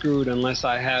I'm screwed unless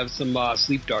I have some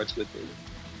sleep darts with me.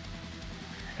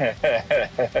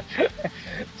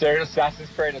 Dude, Assassin's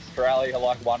Creed Australia,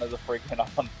 like, one of the freaking,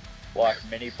 like,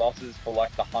 mini bosses for,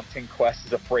 like, the hunting quest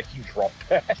is a freaking drop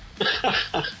bear.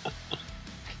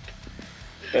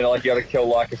 And, like, you gotta kill,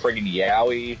 like, a freaking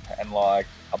yowie and, like,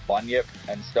 a bunyip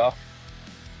and stuff.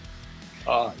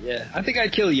 Oh, yeah. I think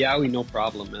I'd kill Yowie, no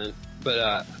problem, man.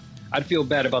 But I'd feel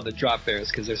bad about the Drop Bears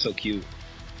because they're so cute.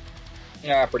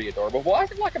 Yeah, pretty adorable. Why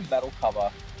isn't like a metal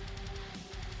cover?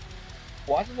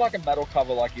 Why isn't like a metal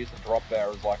cover like use the Drop Bear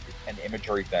as like an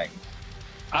imagery thing?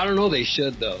 I don't know. They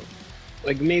should though.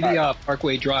 Like maybe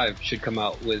Parkway Drive should come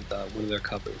out with one of their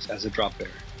covers as a Drop Bear.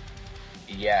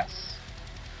 Yes.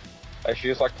 They should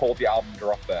just like call the album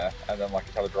Drop Bear and then like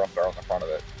have a Drop Bear on the front of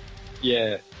it.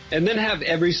 Yeah, and then have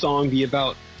every song be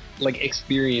about like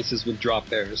experiences with Drop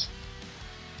Bears.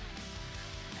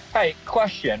 Hey,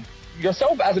 question.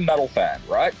 Yourself as a metal fan,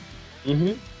 right? Mm-hmm.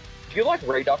 Do you like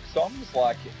Redux songs,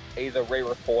 like either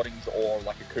re-recordings or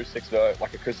like acoustic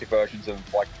versions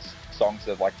of like songs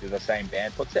that like the same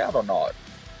band puts out, or not?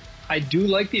 I do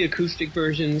like the acoustic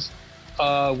versions.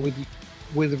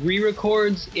 With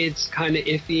re-records, it's kind of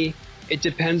iffy. It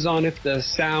depends on if the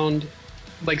sound,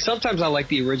 like sometimes I like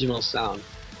the original sound,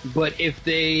 but if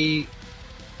they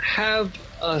have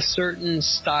a certain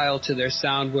style to their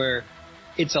sound where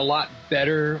it's a lot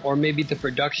better, or maybe the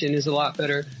production is a lot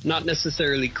better, not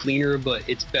necessarily cleaner, but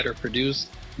it's better produced,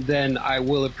 then I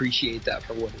will appreciate that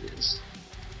for what it is.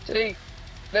 See,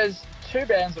 there's two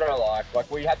bands that I like.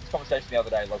 Like, we had this conversation the other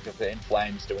day, like with the In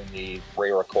Flames doing the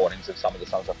re-recordings of some of the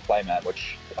songs of Playmat,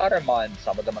 which I don't mind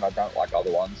some of them and I don't like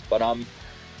other ones. But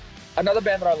another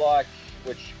band that I like,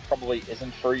 which probably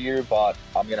isn't for you, but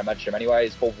I'm going to mention them anyway,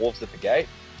 is called Wolves at the Gate.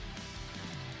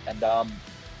 And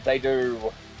they've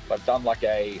done like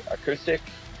a acoustic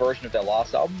version of their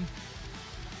last album.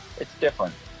 It's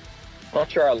different.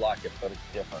 Not sure I like it, but it's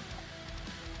different.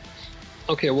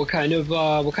 Okay, what kind of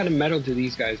metal do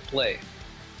these guys play?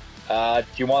 Do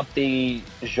you want the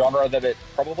genre that it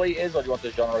probably is, or do you want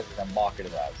the genre that they're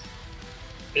marketed as?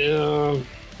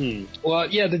 Well,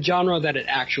 yeah, the genre that it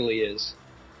actually is.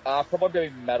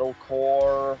 Probably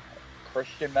metalcore,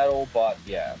 Christian metal, but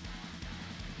yeah.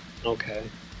 Okay.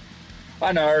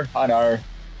 I know.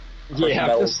 Christian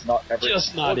metal's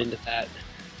not into that.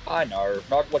 I know.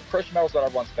 Not like Christian metal's not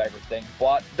everyone's favorite thing,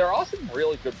 but there are some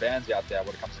really good bands out there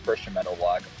when it comes to Christian metal.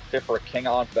 Like Fit for a King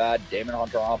aren't bad, Demon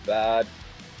Hunter aren't bad.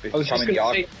 I was just going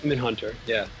to say Demon Hunter.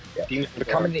 Yeah. Demon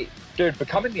Hunter.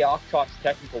 Becoming the Archetype's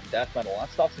technical death metal.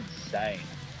 That stuff's insane.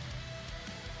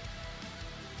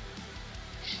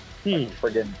 Like,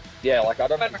 friggin' yeah. Like I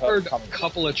don't know. I've heard a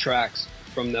couple of tracks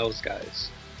from those guys.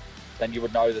 Then you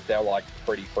would know that they're like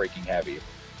pretty freaking heavy.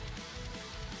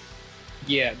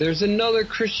 Yeah, there's another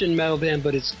Christian metal band,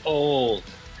 but it's old.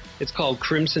 It's called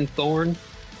Crimson Thorn.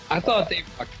 I thought they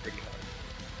rocked pretty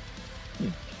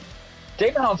hard.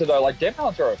 Demon Hunter though, like Demon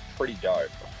Hunter are pretty dope.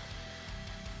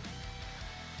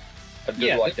 I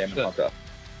do like Demon Hunter.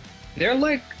 They're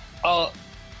like,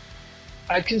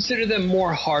 I consider them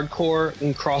more hardcore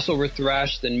and crossover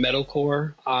thrash than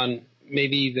metalcore on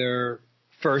maybe their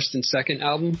first and second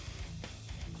album.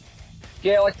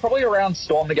 Yeah, like probably around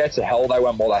Storm the Gates of Hell, they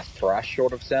went more that thrash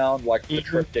sort of sound. Like the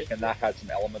Triptych and that had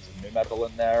some elements of nu metal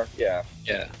in there. Yeah.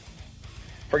 Yeah.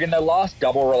 Friggin' their last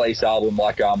double release album,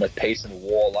 like with Peace and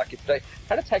War, like if they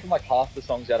had taken like half the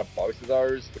songs out of both of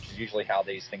those, which is usually how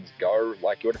these things go,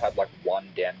 like you would have had like one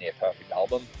damn near perfect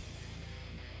album.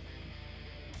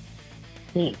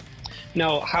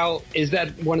 Now, how is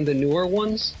that one of the newer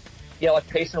ones? Yeah, like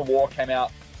Peace and War came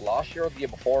out last year or the year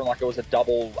before, and like it was a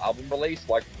double album release.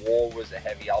 Like War was a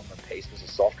heavy album and Peace was a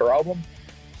softer album.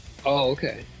 Oh,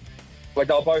 okay. Like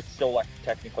they were both still like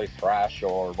technically thrash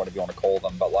or whatever you want to call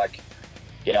them, but like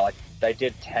yeah, like they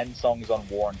did 10 songs on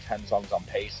War and 10 songs on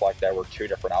Peace. Like they were two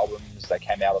different albums. They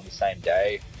came out on the same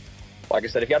day. Like I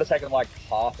said, if you had taken like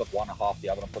half of one and half the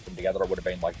other and put them together, it would have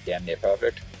been like damn near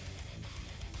perfect.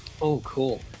 Oh,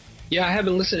 cool. Yeah, I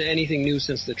haven't listened to anything new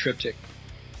since the Triptych.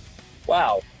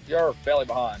 Wow, you're fairly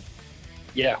behind.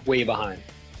 Yeah, way behind.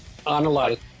 On a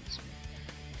lot of things.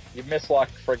 You've missed like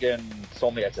friggin'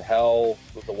 Storm the Gates of Hell,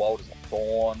 The World is a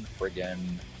Thorn,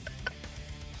 friggin'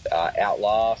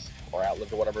 Outlast, or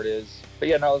Outlived, or whatever it is. But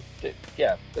yeah, no,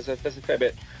 yeah, there's a fair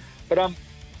bit. But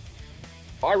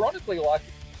ironically, like,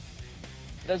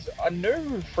 there's a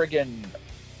new friggin'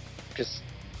 just,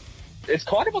 it's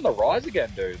kind of on the rise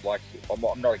again, dude. Like, I'm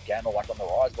not again or like on the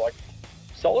rise, but like,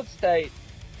 Solid State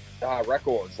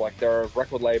Records, like they're a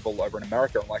record label over in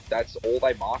America, and like that's all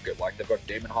they market. Like they've got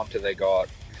Demon Hunter, they got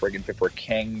friggin' Fit for a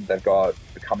King, they've got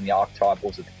Becoming the Archetype,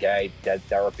 Wolves at the Gate, Dead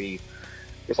Therapy.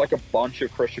 There's like a bunch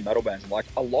of Christian metal bands, and like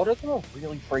a lot of them are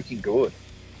really freaking good.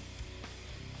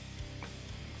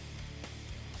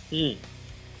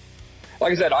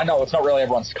 Like I said, I know it's not really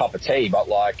everyone's cup of tea, but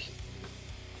like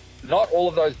not all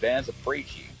of those bands are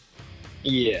preachy.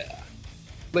 Yeah.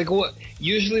 Like what?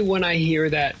 Usually when I hear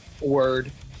that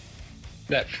word,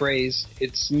 that phrase.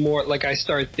 It's more like I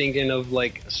start thinking of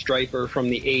like Striper from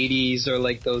the '80s, or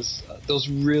like those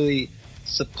really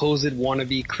supposed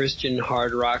wannabe Christian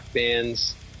hard rock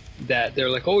bands that they're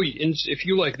like, oh, if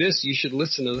you like this, you should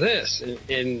listen to this, and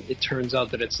it turns out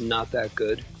that it's not that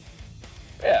good.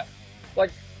 Yeah,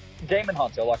 like Demon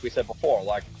Hunter, like we said before,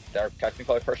 like they're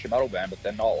technically a Christian metal band, but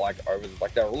they're not like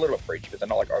they're a little bit preachy, but they're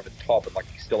not like over the top, and like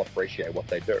you still appreciate what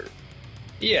they do.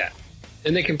 Yeah,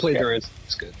 and they can play their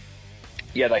instruments good.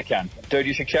 Yeah, they can. Dude,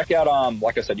 you should check out,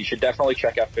 like I said, you should definitely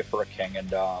check out Fit for a King and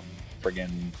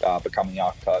Becoming the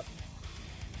Archetype.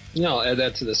 No, I'll add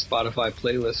that to the Spotify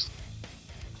playlist.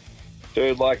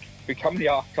 Dude, like, Becoming the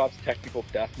Archetype's technical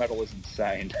death metal is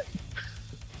insane.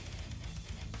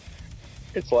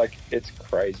 It's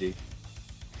crazy.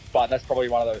 But that's probably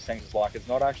one of those things, it's like, it's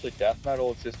not actually death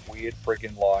metal, it's just weird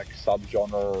freaking, like,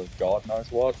 subgenre of God knows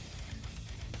what.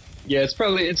 Yeah,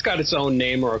 it's got its own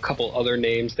name or a couple other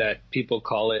names that people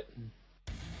call it.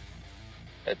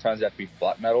 It turns out to be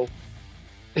black metal.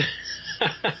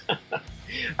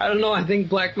 I don't know, I think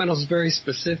black metal is very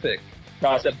specific. No,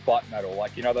 I said butt metal.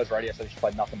 Like, you know those radio stations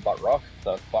play nothing but rock?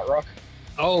 So butt rock?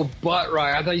 Oh, butt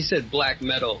rock. I thought you said black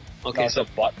metal. Okay, no, so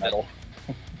butt metal.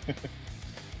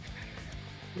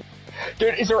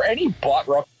 Dude, is there any butt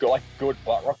rock, like, good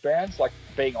butt rock bands? Like,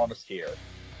 being honest here.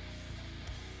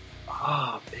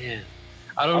 Oh, man.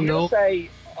 I don't know. I'm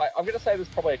going to say there's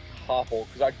probably a couple,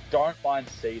 because I don't mind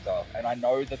Seether, and I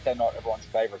know that they're not everyone's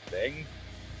favorite thing,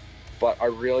 but I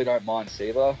really don't mind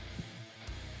Seether.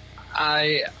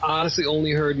 I honestly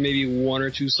only heard maybe one or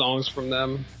two songs from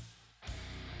them.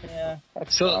 Yeah,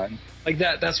 that's fine. Like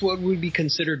that's what would be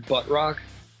considered butt rock?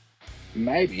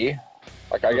 Maybe.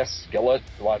 Like, I guess Skillet,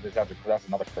 well, that's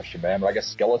another Christian band, but I guess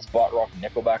Skillet's butt rock,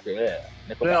 Nickelback are there.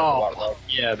 Nickelback butt rock.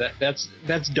 Yeah,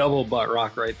 that's double butt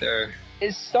rock right there.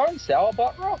 Is Stone Sour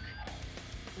butt rock?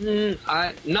 No,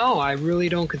 I really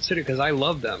don't consider it, because I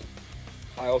love them.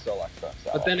 I also like Stone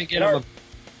Sour. But then again, I'm a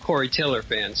Corey Taylor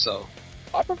fan, so...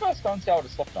 I prefer Stone Sour to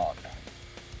Slipknot.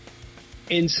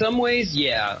 In some ways,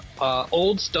 yeah.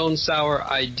 Old Stone Sour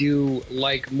I do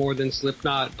like more than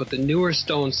Slipknot, but the newer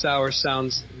Stone Sour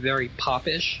sounds very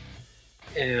popish,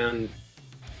 and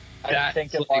I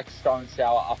think it like Stone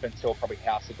Sour up until probably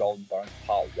House of Golden Bones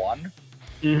Part 1.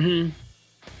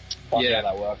 Mm-hmm. Yeah,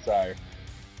 how that works, though.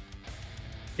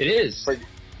 It is.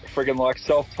 Friggin' like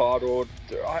self-titled.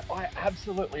 I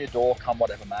absolutely adore Come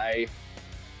Whatever May.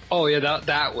 Oh yeah,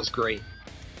 that was great.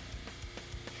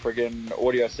 Friggin'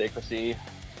 Audio Secrecy.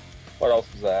 What else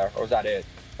was there? Or was that it?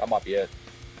 That might be it.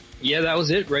 Yeah, that was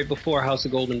it, right before House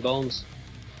of Golden Bones.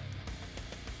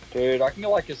 Dude, I can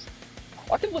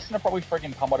listen to probably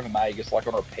friggin' Come Whatever May just like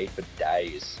on repeat for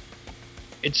days.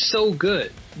 It's so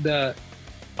good. The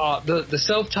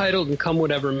self-titled and Come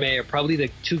Whatever May are probably the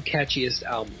two catchiest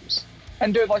albums.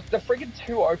 And dude, like the friggin'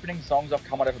 two opening songs of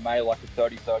Come Whatever May, like the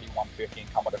 30, 30, 150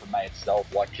 and Come Whatever May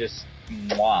itself, like just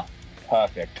mwah,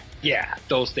 perfect. Yeah,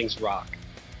 those things rock.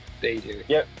 They do.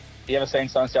 Yep. You ever seen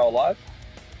Stone Sour live?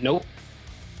 Nope.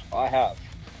 I have.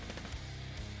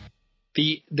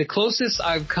 The closest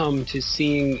I've come to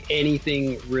seeing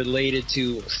anything related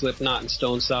to Slipknot and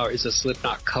Stone Sour is a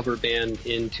Slipknot cover band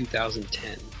in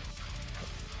 2010.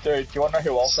 Dude, do you want to know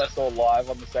who else I saw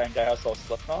live on the same day I saw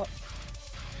Slipknot?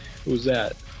 Who's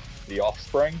that? The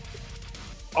Offspring.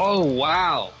 Oh,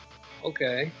 wow.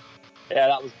 Okay. Yeah,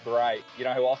 that was great. You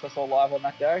know who else I saw live on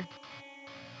that day?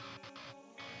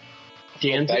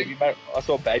 Danzig? I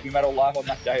saw Baby Metal live on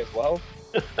that day as well.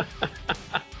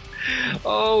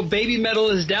 Oh, Baby Metal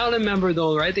is down a member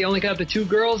though, right? They only got the two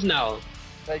girls now.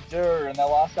 They do, and their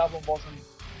last album wasn't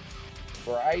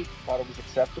great, but it was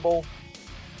acceptable.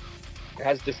 It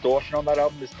has Distortion on that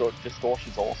album.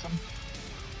 Distortion's awesome.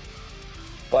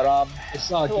 But I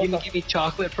saw Give Me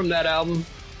Chocolate from that album.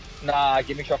 Nah,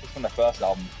 Give Me Chocolate's from the first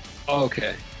album. Oh,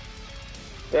 okay.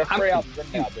 There are 3 albums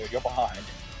in now, dude. You're behind.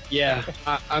 Yeah,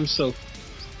 I'm so...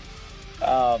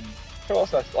 Who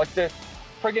else? Like, the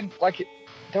friggin', like,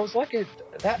 there was like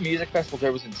that music festival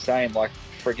there was insane. Like,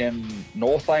 friggin'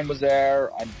 Northlane was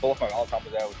there, and Bullet My Valentine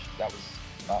was there, which that was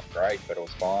not great, but it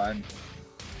was fine.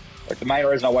 Like, the main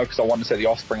reason I went because I wanted to see the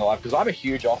Offspring live, because I'm a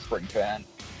huge Offspring fan.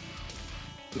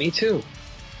 Me too.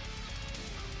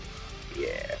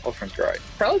 Yeah, Offspring's great.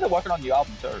 Apparently they're working on a new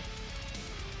album too.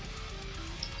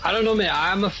 I don't know, man.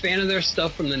 I'm a fan of their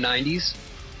stuff from the 90s.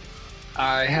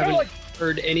 I haven't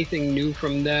heard anything new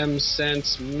from them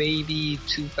since maybe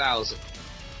 2000.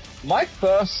 My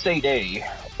first CD,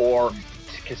 or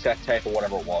cassette tape, or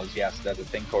whatever it was, yes, there's a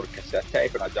thing called a cassette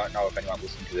tape, and I don't know if anyone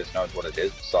listening to this knows what it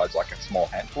is, besides like a small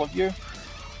handful of you.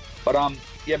 But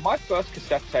yeah, my first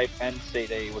cassette tape and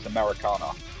CD was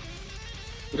Americana.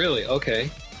 Really?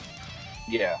 Okay.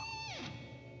 Yeah.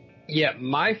 Yeah,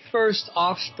 my first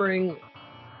offspring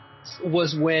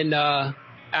was when,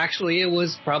 actually it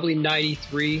was probably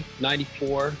 93,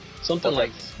 94, something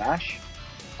like Smash?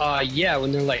 yeah,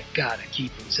 when they're like, gotta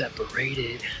keep them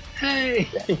separated. Hey!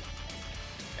 Yeah.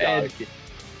 And,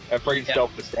 freaking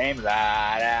self-esteem.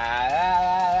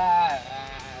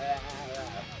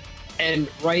 and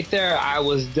right there, I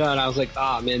was done. I was like,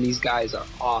 oh man, these guys are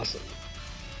awesome.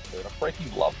 Dude, I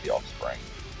freaking love the Offspring.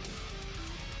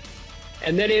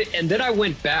 And then I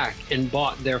went back and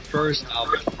bought their first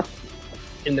album,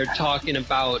 and they're talking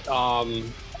about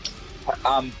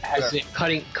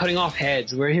cutting off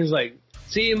heads, where he was like,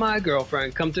 "See my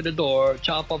girlfriend come to the door,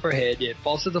 chop off her head, it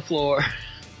falls to the floor."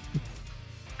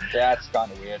 That's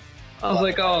kind of weird. I was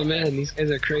like, "Oh man, these guys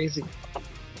are crazy."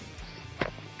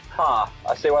 Huh?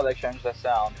 I see why they changed their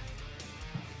sound.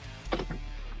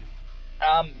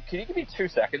 Can you give me 2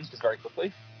 seconds, just very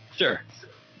quickly? Sure.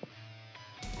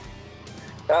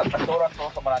 I thought I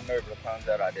saw someone I knew, but it turns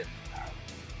out I didn't.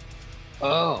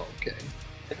 Oh, okay.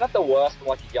 Isn't that the worst when,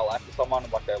 like, you yell after someone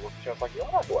and, like, they look at you, it's like, you're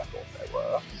not who I thought they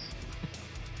were.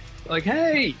 Like,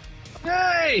 hey!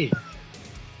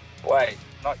 Wait,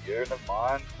 not you, never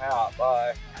mind. Out,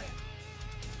 bye.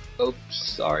 Oops,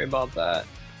 sorry about that.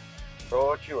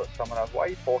 Thought you were someone else. Why are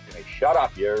you talking to me? Shut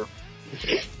up, you.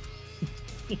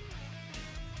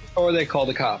 Or they call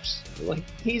the cops. They're like,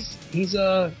 he's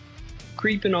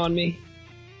creeping on me.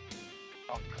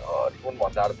 Oh, God, you wouldn't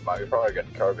want that at the moment. You're probably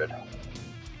getting COVID.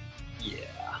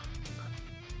 Yeah.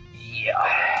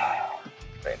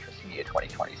 Very interesting year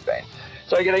 2020 Spain.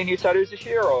 So you get any new tattoos this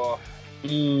year, or?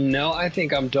 No, I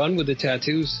think I'm done with the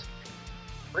tattoos.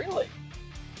 Really?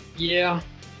 Yeah.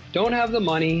 Don't have the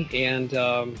money, and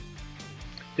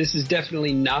this is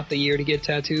definitely not the year to get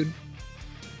tattooed.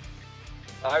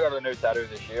 I got a new tattoo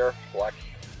this year, like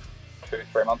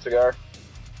 2-3 months ago.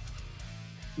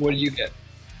 What did you get?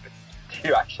 Do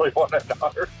you actually want to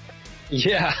know?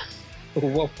 Yeah.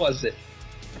 What was it?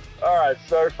 Alright,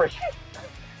 so freaking...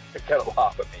 You're gonna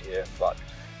laugh at me here, but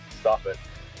stop it.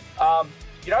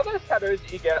 You know those tattoos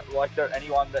that you get, like, that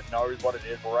anyone that knows what it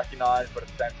is will recognize, but at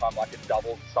the same time, like, it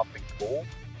doubles something cool?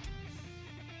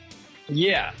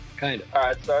 Yeah, kind of.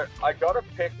 Alright, so I got a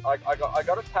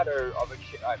got a tattoo of a...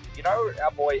 you know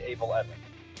our boy Evil Evan?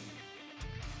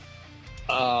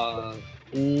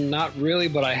 Not really,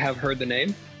 but I have heard the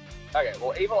name. Okay,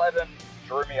 well, Evil Evan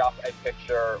drew me up a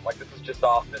picture, like, this is just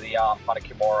after the Hana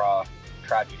Kimura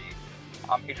tragedy.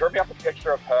 He drew me up a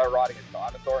picture of her riding a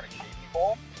dinosaur in a chibi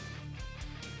form.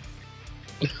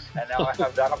 And now I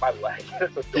have that on my leg.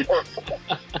 It's adorable.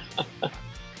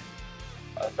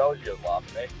 I told you you'd laugh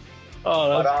at me.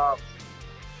 Oh, that's...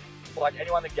 But, like,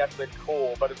 anyone that gets it,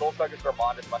 cool, but it's also just a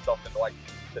reminder to myself to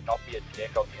not be a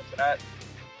dick on the internet.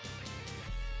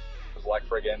 Because, like,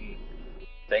 friggin'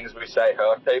 things we say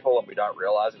hurt people and we don't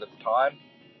realize it at the time.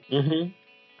 Mm-hmm.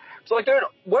 So, like, dude,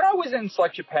 when I was in,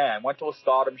 like, Japan, went to a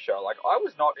Stardom show, like, I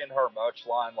was not in her merch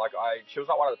line. Like, she was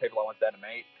not one of the people I went there to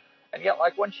meet. And yet,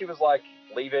 like, when she was, like,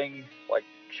 leaving, like,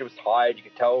 she was tired, you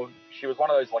could tell she was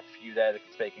one of those, like, few there that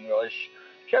could speak English.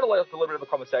 She had, like, a little bit of a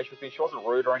conversation with me. She wasn't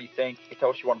rude or anything. You could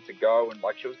tell she wanted to go, and,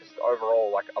 like, she was just overall,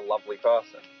 like, a lovely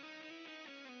person.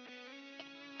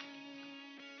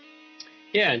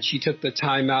 Yeah, and she took the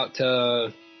time out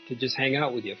to just hang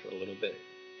out with you for a little bit.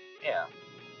 Yeah.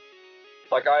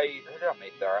 Like, who did I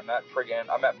meet there? I met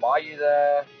Mayu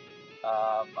there.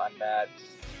 I met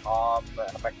Tom,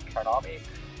 and I met Konami.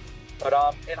 But,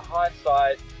 in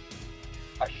hindsight,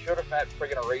 I should have met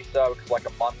friggin' Arisa, because, like,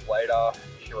 a month later,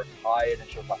 she retired, and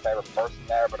she was my favorite person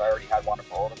there, but I already had one of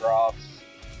her autographs.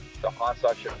 So,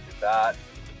 hindsight, should have did that.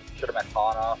 Should have met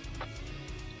Hana.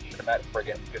 Should have met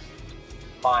friggin' just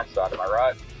hindsight, am I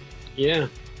right? Yeah.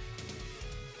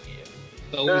 Yeah.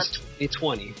 So it was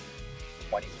 2020.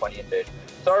 2020 indeed.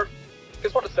 So,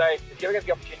 just want to say, if you ever get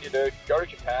the opportunity to go to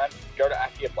Japan, go to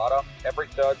Akihabara. Every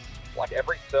third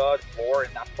floor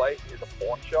in that place is a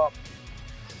pawn shop.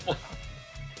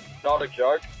 Not a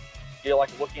joke. You're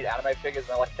like looking at anime figures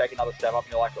and they like take another step up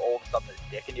and you're like all of a sudden there's a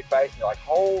dick in your face and you're like,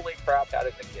 holy crap, how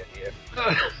did it get here?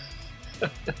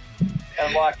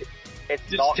 And like, it's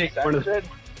just not censored,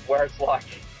 where it's like,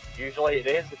 usually it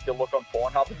is if you look on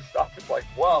Pornhub and stuff, it's like,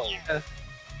 whoa. Yeah.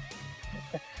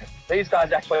 These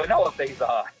guys actually know what these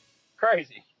are.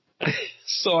 Crazy.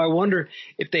 So I wonder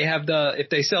if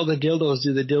they sell the dildos,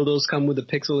 do the dildos come with the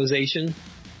pixelization?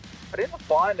 I didn't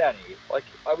find any. Like,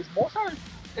 I was more so,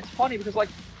 it's funny because like,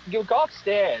 you'll go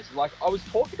upstairs, like, I was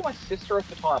talking to my sister at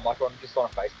the time, like, just on a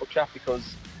Facebook chat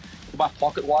because my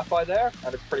pocket Wi-Fi there,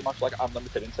 and it's pretty much like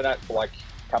unlimited internet for like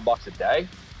 $10 a day.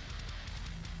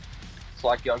 So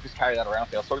like, I just carry that around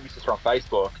with me. I was talking to my sister on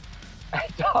Facebook,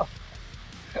 and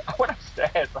I went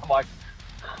upstairs. And I'm like,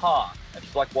 huh? And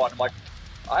she's like, what? I'm like,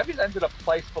 I just entered a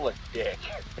place full of dick.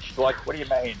 And she's like, what do you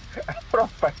mean? I put on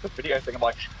Facebook video thing. I'm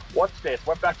like, what's this?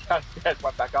 Went back downstairs,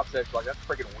 went back upstairs. She's like, that's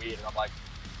freaking weird. And I'm like,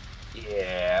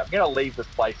 yeah, I'm gonna leave this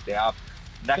place now.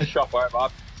 Next shop over,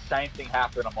 same thing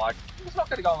happened. I'm like, I'm just not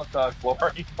gonna go on the third floor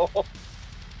anymore.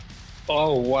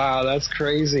 Oh wow, that's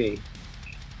crazy.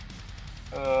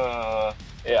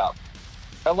 Yeah.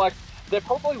 And like, there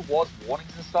probably was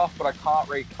warnings and stuff, but I can't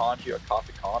read kanji or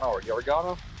katakana or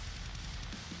hiragana.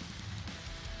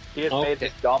 Here's me,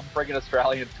 this dumb friggin'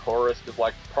 Australian tourist is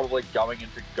like probably going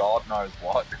into God knows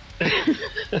what.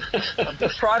 I'm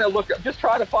just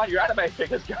trying to find your anime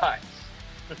figures, guys.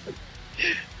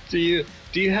 Do you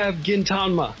have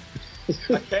Gintama?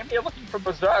 I came here looking for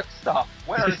Berserk stuff.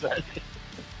 Where is it?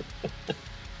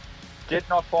 Did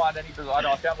not find any Berserk.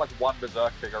 I found like one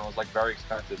Berserk figure and it was like very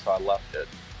expensive, so I left it.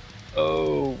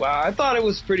 Oh wow, I thought it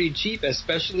was pretty cheap,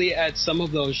 especially at some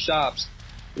of those shops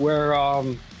where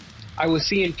I was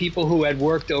seeing people who had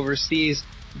worked overseas.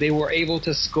 They were able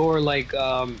to score like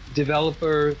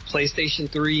developer PlayStation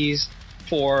 3s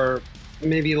for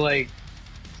maybe like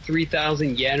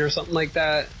 3,000 yen or something like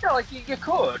that. Yeah, like you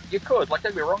could. Like, don't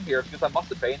get me wrong here, because I must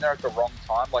have been there at the wrong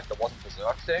time. Like there wasn't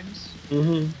Berserk things.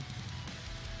 Mm-hmm.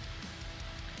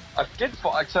 I did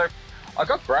like so. I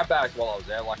got grab bags while I was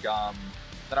there. Like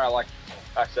then I like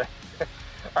actually. All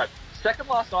right, second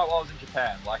last night while I was in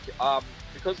Japan. Like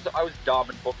because I was dumb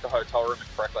and booked the hotel room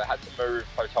incorrectly, I had to move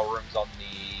hotel rooms on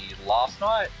the last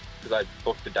night because I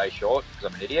booked the day short because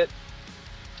I'm an idiot.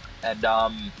 And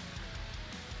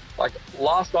like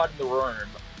last night in the room,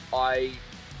 I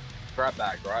grab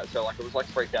bagged, right? So like it was like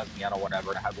 3,000 yen or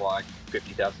whatever, and it had like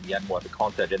 50,000 yen worth of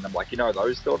content in them, like, you know,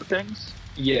 those sort of things.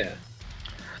 Yeah.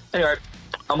 Anyway,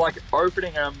 I'm like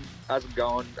opening them as I'm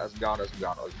going.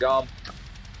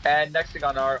 And next thing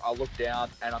I know, I look down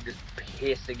and I'm just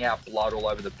pissing out blood all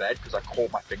over the bed because I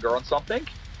caught my finger on something.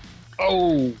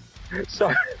 Oh.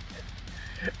 So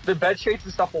the bed sheets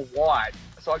and stuff are white.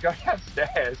 So I go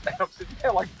downstairs and I'm sitting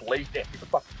there like bleeding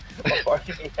with my phone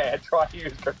in my hand, trying to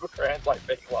use Google Translate,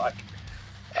 being like,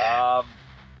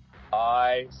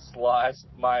 I sliced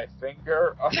my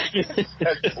finger and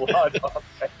blood on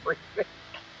everything.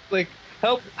 Like,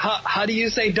 help! How do you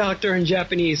say doctor in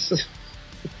Japanese?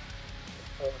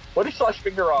 What do you slice your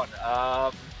finger on?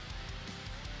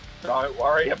 Don't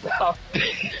worry about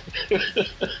it.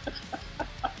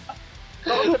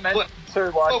 What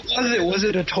was it? Was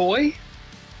it a toy?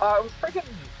 It was freaking.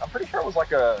 I'm pretty sure it was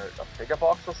like a figure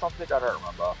box or something. I don't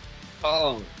remember.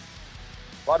 Oh.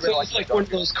 So it's like one of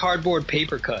those cardboard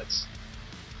paper cuts.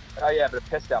 Oh yeah, but it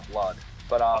pissed out blood.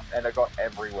 But and it got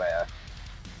everywhere.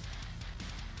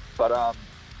 But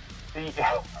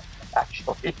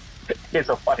actually, here's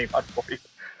a funny one for you.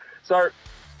 So,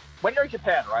 when you're in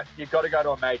Japan, right, you've got to go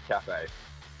to a maid cafe.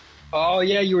 Oh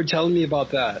yeah, you were telling me about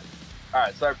that.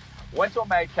 Alright, so went to a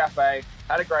maid cafe,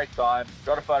 had a great time,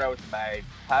 got a photo with the maid,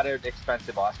 had an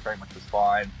expensive ice cream, which was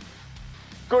fine.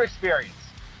 Good experience.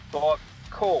 Thought,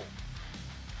 cool.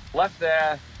 Left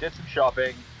there, did some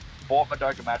shopping, bought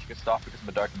Madoka Magica stuff because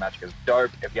Madoka Magica is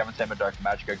dope. If you haven't seen Madoka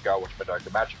Magica, go watch Madoka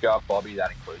Magica. Bobby,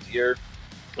 that includes you.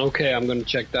 Okay, I'm going to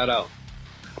check that out.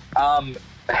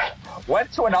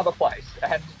 Went to another place,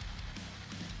 and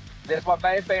there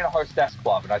may have been a hostess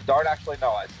club, and I don't actually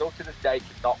know. I still to this day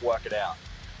cannot work it out.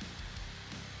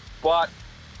 But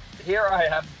here I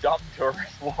am, dumb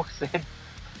tourist, walks in,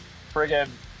 friggin'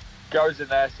 goes in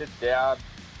there, sits down,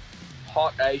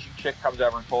 hot Asian chick comes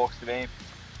over and talks to me,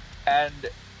 and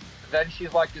then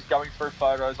she's like just going through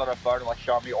photos on her phone and like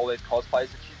showing me all these cosplays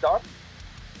that she's done.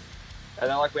 And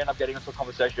then like we end up getting into a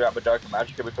conversation about Madoka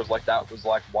Magica because like that was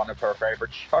like one of her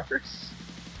favorite shows.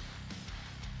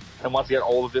 And once again,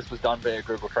 all of this was done via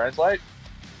Google Translate.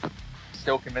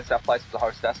 Still convinced that place was a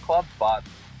hostess club, but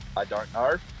I don't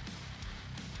know.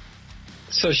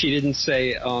 So she didn't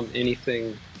say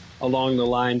anything along the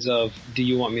lines of, do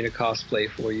you want me to cosplay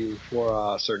for you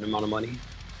for a certain amount of money?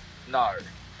 No,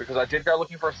 because I did go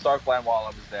looking for a soapland while I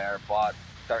was there, but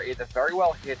they're either very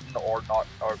well hidden or not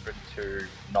open to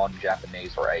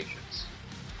non-Japanese or Asians.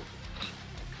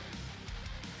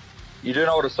 You do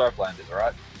know what a soapland is,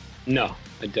 right? No,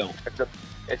 I don't.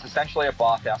 It's essentially a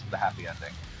bathhouse with a happy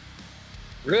ending.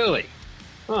 Really?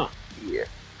 Huh. Yeah.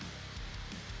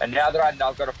 And now that I've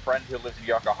got a friend who lives in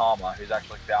Yokohama who's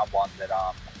actually found one that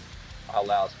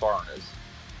allows foreigners.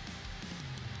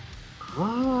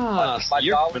 Ah, my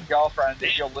darling girlfriend,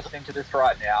 if you're listening to this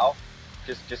right now,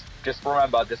 just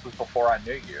remember this was before I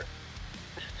knew you.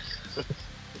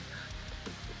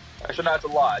 Actually, no, it's a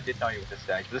lie. I did know you at this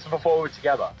stage. This was before we were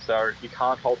together, so you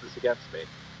can't hold this against me.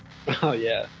 Oh,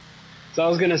 yeah. So I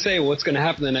was going to say, what's going to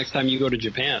happen the next time you go to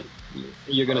Japan?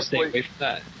 You're going to stay away from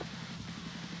that.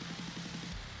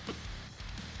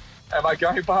 Am I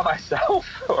going by myself,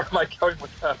 or am I going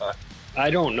with her? I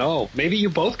don't know. Maybe you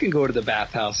both can go to the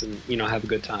bathhouse and, have a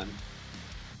good time.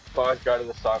 Both go to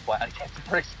the Soapland and get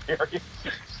different experiences.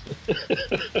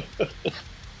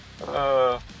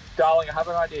 Darling, I have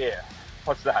an idea.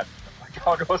 What's that? I'm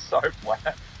going to a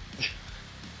Soapland.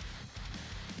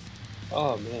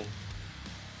 Oh, man.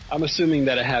 I'm assuming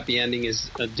that a happy ending is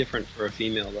different for a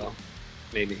female, though.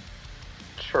 Maybe.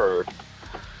 True.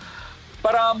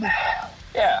 But,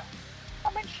 yeah.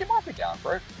 I mean, she might be down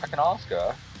for it. I can ask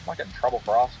her. I might get in trouble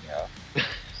for asking her.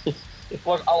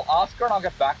 Look, I'll ask her and I'll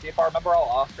get back to you. If I remember,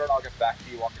 I'll ask her and I'll get back to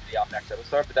you on the next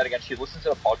episode. But then again, she listens to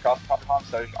the podcast a couple times,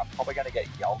 so I'm probably going to get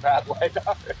yelled at later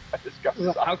if I discuss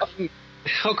this.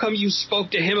 How come you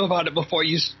spoke to him about it before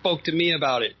you spoke to me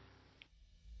about it?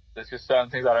 There's just certain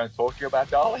things I don't talk to you about,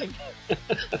 darling.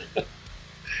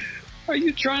 Are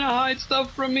you trying to hide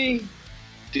stuff from me?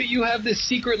 Do you have this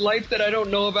secret life that I don't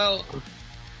know about?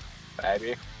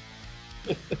 Maybe.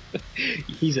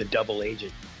 He's a double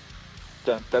agent.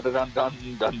 Dun, dun, dun, dun,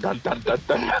 dun, dun, dun, dun,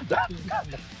 dun, dun.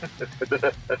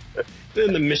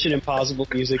 Then the Mission Impossible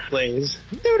music plays.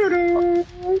 I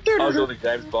was doing the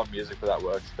James Bond music for that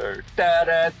works too.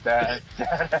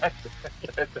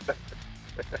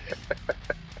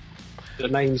 The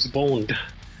name's Bond.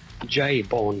 J.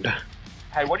 Bond.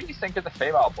 Hey, what do you think of the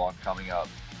female Bond coming up?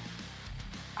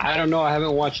 I don't know. I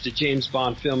haven't watched a James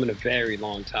Bond film in a very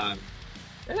long time.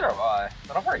 Neither have I.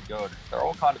 They're not very good. They're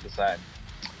all kind of the same.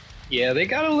 Yeah, they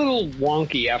got a little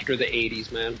wonky after the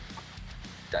 80s, man.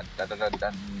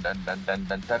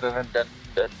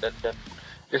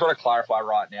 Just want to clarify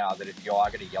right now that if you are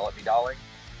going to yell at me, darling,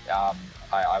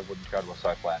 I wouldn't go to a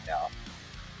Soapland now.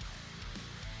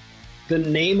 The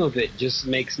name of it just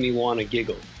makes me want to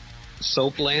giggle.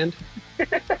 Soapland?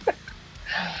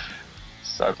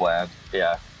 Soapland,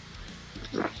 yeah.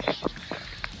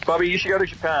 Bobby, you should go to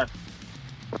Japan.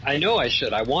 I know I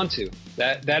should. I want to.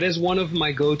 That is one of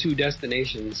my go-to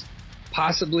destinations.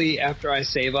 Possibly after I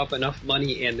save up enough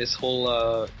money and this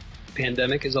whole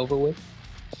pandemic is over with.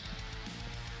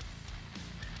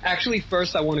 Actually,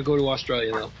 first I want to go to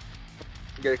Australia, though.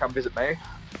 You gonna come visit me?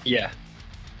 Yeah.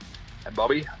 And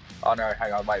Bobby? Oh no,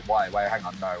 hang on, wait, hang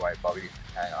on, no, wait, Bobby,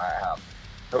 hang on,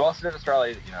 who else is in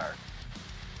Australia that you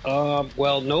know?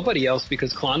 Well, nobody else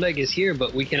because Klondike is here,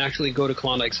 but we can actually go to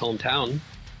Klondike's hometown.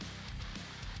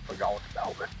 We're going to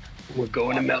Melbourne. We're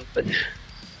going to Melbourne.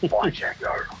 Bye,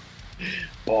 Django.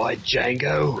 Bye,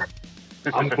 Django.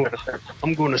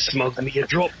 I'm gonna smoke me a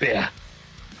drop beer.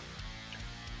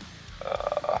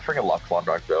 I freaking love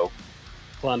Klondike, Bill.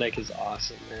 Klondike is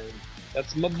awesome, man.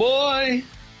 That's my boy.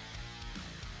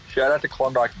 Shout out to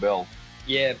Klondike Bill.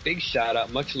 Yeah, big shout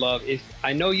out. Much love. If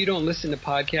I know you don't listen to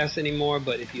podcasts anymore,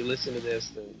 but if you listen to this,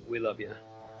 then we love you.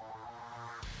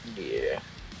 Yeah.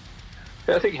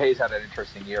 I think he's had an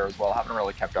interesting year as well. I haven't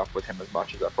really kept up with him as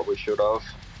much as I probably should have.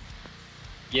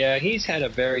 Yeah, he's had a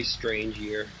very strange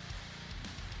year.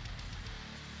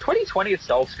 2020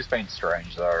 itself's just been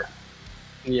strange, though.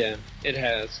 Yeah, it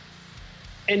has.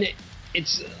 And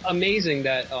it's amazing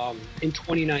that in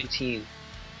 2019,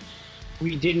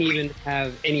 we didn't even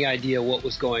have any idea what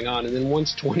was going on. And then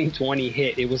once 2020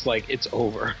 hit, it was like, it's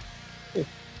over.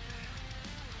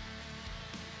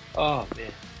 Oh,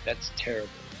 man, that's terrible.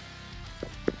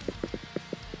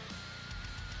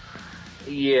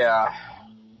 Yeah.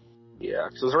 Yeah,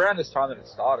 because it was around this time that it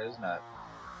started, isn't it?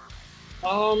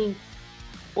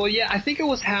 Well, yeah, I think it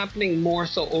was happening more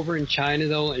so over in China,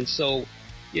 though. And so,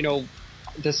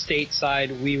 the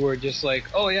stateside, we were just like,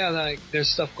 oh, yeah, like, there's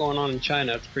stuff going on in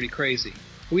China. It's pretty crazy.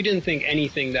 We didn't think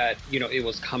anything that, it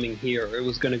was coming here or it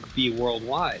was going to be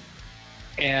worldwide.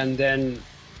 And then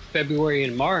February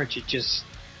and March,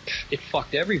 it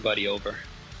fucked everybody over.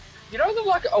 You know that,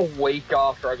 like, a week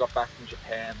after I got back from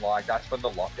Japan, like, that's when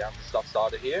the lockdowns and stuff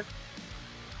started here?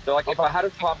 So, like, if I had to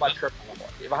time my trip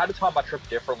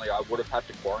differently, I would have had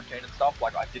to quarantine and stuff.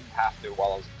 Like, I didn't have to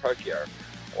while I was in Tokyo.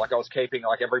 Like, I was keeping,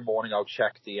 like, every morning I'll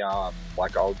check the,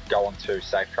 like, I'll go onto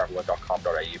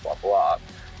safetraveler.com.au, blah, blah,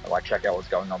 and, like, check out what's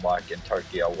going on, like, in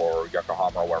Tokyo or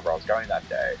Yokohama or wherever I was going that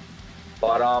day.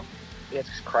 But, yeah, it's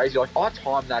just crazy. Like, I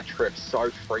timed that trip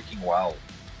so freaking well.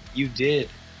 You did.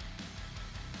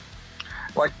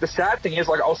 Like, the sad thing is,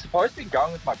 like, I was supposed to be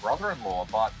going with my brother-in-law,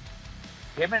 but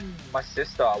him and my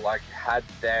sister, like, had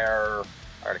their...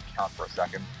 I gotta count for a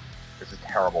second. This is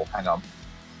terrible. Hang on.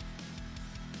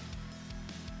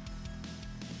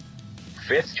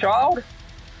 5th child?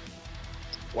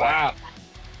 Wow.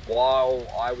 While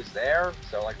I was there,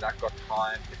 so like that got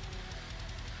timed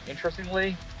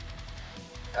interestingly.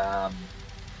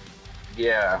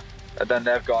 Yeah, and then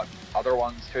they've got other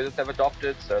ones too that they've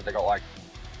adopted, so they got like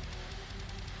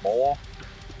more.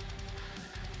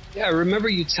 Yeah, I remember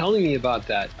you telling me about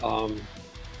that.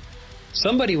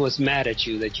 Somebody was mad at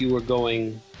you that you were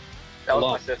going That was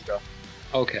alone. my sister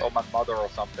Okay. or my mother or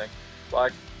something.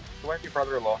 Like, you went to your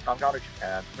brother-in-law. I'm going to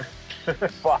Japan.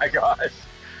 Bye, guys.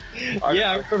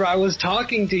 Yeah, I remember I was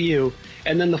talking to you,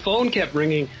 and then the phone kept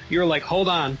ringing. You were like, hold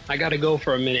on, I gotta go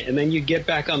for a minute. And then you get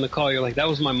back on the call, you're like, that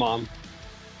was my mom.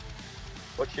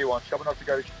 What she wants? She wants to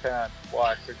go to Japan.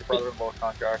 Why? Because your brother-in-law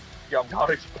can't go. Yeah, I'm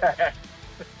going to Japan.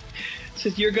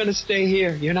 Says, you're gonna stay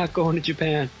here. You're not going to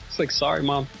Japan. It's like, sorry,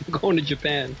 Mom, I'm going to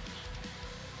Japan.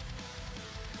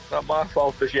 Not my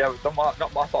fault that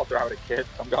not my fault they're having a kid.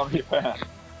 I'm going to Japan.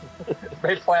 It's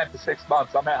been planned for 6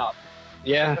 months. I'm out.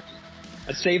 Yeah.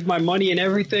 I saved my money and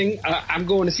everything. I'm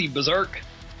going to see Berserk.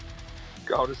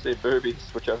 Going to see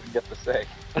boobies, which I didn't get to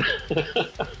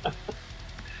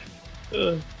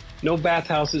see. No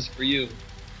bathhouses for you.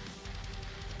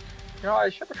 You know,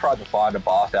 I should have tried to find a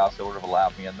bathhouse that would have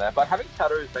allowed me in there, but having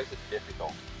tattoos makes it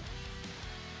difficult.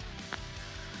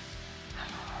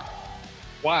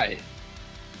 Why?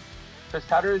 Because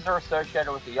tattoos are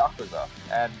associated with the Yakuza,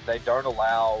 and they don't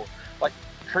allow, like,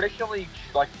 traditionally,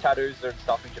 like, tattoos and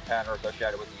stuff in Japan are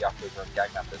associated with the Yakuza and gang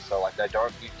members, so, like, they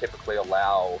don't typically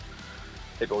allow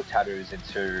people with tattoos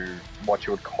into what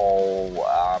you would call,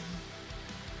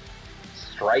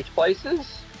 straight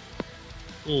places.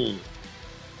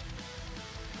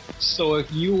 So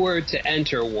if you were to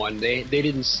enter one, they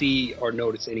didn't see or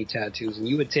notice any tattoos, and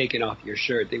you had taken off your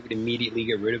shirt, they would immediately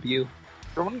get rid of you?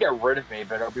 They wouldn't get rid of me,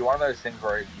 but it'll be one of those things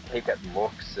where you keep getting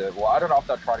looks. Well, I don't know if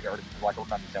they'll try to get rid of me, like, I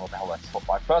wouldn't understand what the hell that's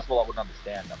like. First of all, I wouldn't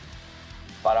understand them.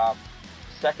 But,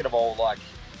 second of all, like,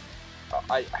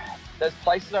 there's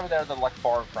places over there that are, like,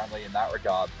 foreign friendly in that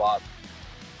regard, but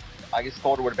I just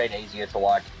thought it would have been easier to,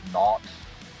 like, not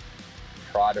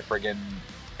try to friggin'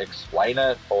 explain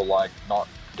it, or, like, not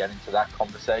get into that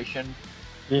conversation.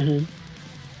 Mm-hmm.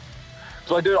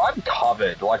 So, dude, I'm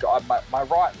covered. Like, my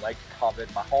right leg's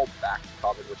covered, my whole back's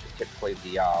covered, which is typically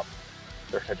the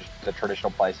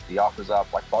traditional place of the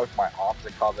Yakuza. Like, both my arms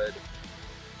are covered.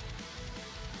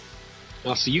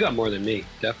 Oh, so you got more than me,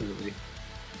 definitely.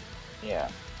 Yeah.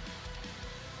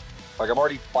 Like, I'm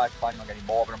already planning on getting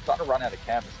more, but I'm starting to run out of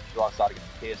canvas until I start getting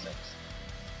piercings.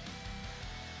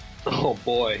 Oh,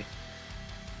 boy.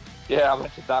 Yeah, I've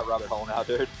entered that rabbit hole now,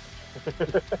 dude.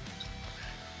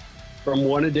 From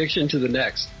one addiction to the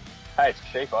next. Hey, it's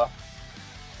cheaper.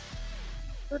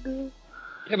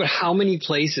 Yeah, but how many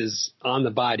places on the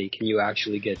body can you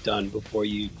actually get done before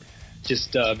you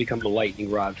just become a lightning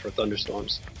rod for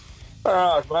thunderstorms?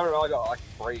 I've only got like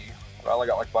 3. I only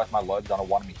got like both my lobes on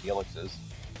one of my helixes.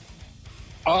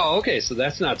 Oh, okay, so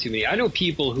that's not too many. I know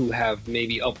people who have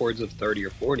maybe upwards of 30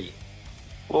 or 40.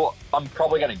 Well, I'm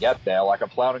probably going to get there. Like, I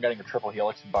plan on getting a triple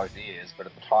helix in both ears, but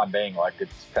at the time being, like,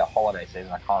 it's holiday season,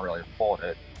 I can't really afford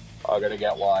it. I'm going to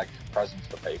get, like, presents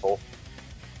for people.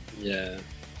 Yeah.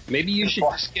 Maybe you should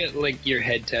just get, like, your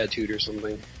head tattooed or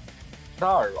something.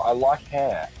 No, I like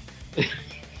hair.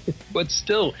 But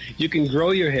still, you can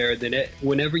grow your hair, then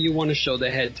whenever you want to show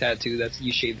the head tattoo,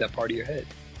 you shave that part of your head.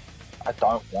 I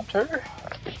don't want to.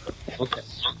 Okay.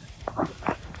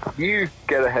 You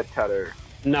get a head tattoo.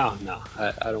 No,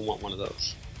 I don't want one of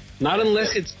those. Not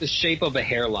unless it's the shape of a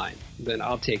hairline. Then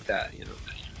I'll take that, you know.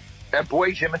 That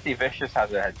boy Jimothy Vicious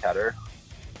has a head tattoo.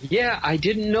 Yeah, I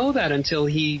didn't know that until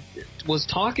he was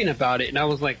talking about it, and I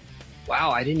was like,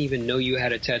 wow, I didn't even know you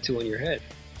had a tattoo on your head.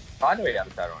 I knew he had a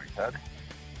tattoo on his head.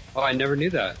 Oh, I never knew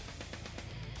that.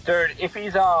 Dude, if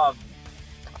he's,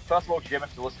 first of all, Jim, if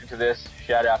you're listening to this,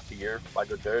 shout out to you, my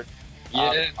good dude.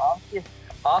 Yeah.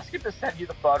 Ask him to send you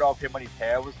the photo of him when his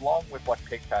hair was long with, like,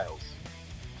 pigtails.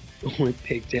 With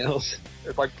pigtails.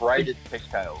 It's like braided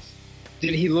pigtails.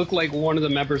 Did he look like one of the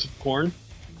members of Korn?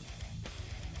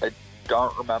 I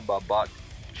don't remember, but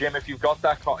Jim, if you've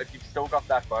still got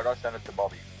that photo, send it to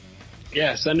Bobby.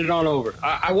 Yeah, send it on over.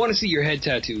 I want to see your head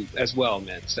tattoo as well,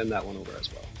 man. Send that one over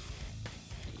as well.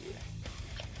 Yeah.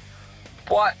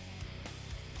 But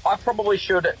I probably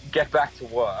should get back to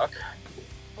work.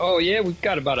 Oh yeah, we've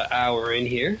got about an hour in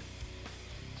here.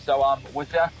 So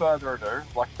without further ado,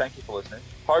 thank you for listening.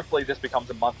 Hopefully this becomes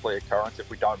a monthly occurrence if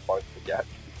we don't both forget.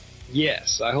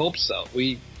 Yes, I hope so.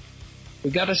 We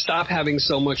got to stop having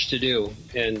so much to do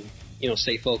and,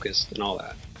 stay focused and all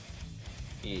that.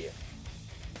 Yeah.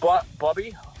 But,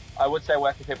 Bobby, I would say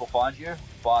where can people find you,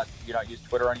 but you don't use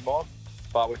Twitter anymore.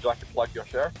 But would you like to plug your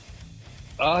show?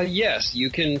 Yes, you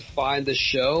can find the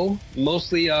show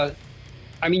mostly.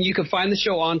 You can find the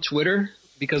show on Twitter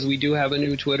because we do have a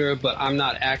new Twitter, but I'm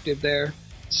not active there,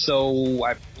 so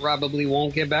I probably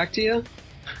won't get back to you.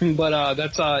 But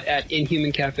that's at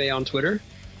Inhuman Cafe on Twitter.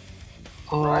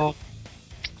 Right.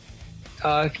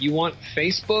 If you want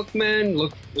Facebook, man,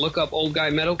 look up Old Guy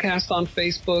Metalcast on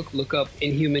Facebook. Look up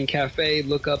Inhuman Cafe.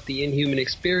 Look up the Inhuman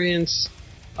Experience.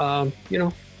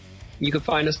 You can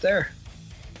find us there.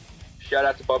 Shout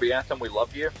out to Bobby Anthem. We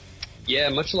love you. Yeah,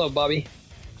 much love, Bobby.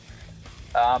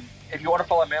 If you want to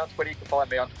follow me on Twitter, you can follow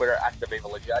me on Twitter at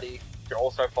TheVivaLajati. You can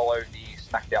also follow the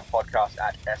SmackDown podcast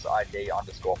at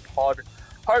SID_pod.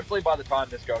 Hopefully by the time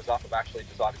this goes up, I've actually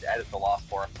decided to edit the last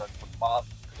 4 episodes for the month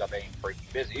because I've been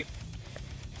freaking busy.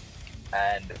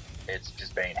 And it's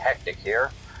just been hectic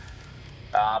here.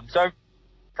 So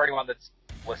for anyone that's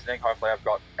listening, hopefully I've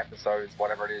got episodes,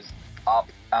 whatever it is, up.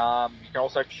 You can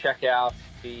also check out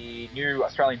the new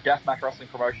Australian Deathmatch Wrestling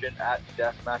promotion at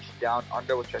Deathmatch Down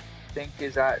Under, which I think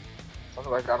is at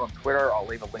something like that on Twitter. I'll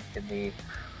leave a link in the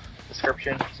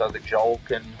description so that Joel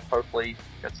can hopefully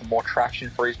get some more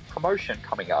traction for his promotion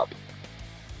coming up.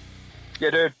 Yeah,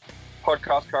 dude.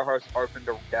 Podcast co-host opened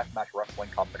a Deathmatch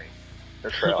Wrestling company in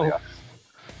Australia.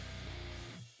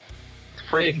 It's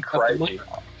freaking crazy.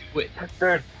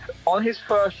 Dude, on his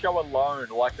first show alone,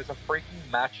 like, there's a freaking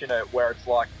match in it where it's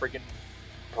like freaking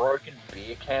broken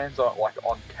beer cans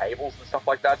on tables and stuff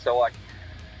like that. So like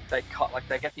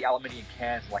they get the aluminium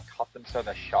cans and like cut them so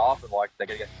they're sharp and like they're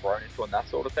gonna get thrown into and that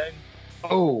sort of thing.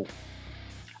 Oh,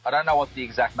 I don't know what the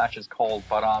exact match is called,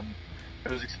 but I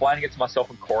was explaining it to myself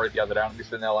and Corey the other day, and I'm just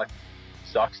sitting there like,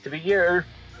 sucks to be you.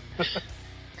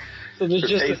 So there's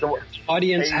just the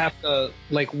audience have to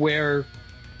like wear,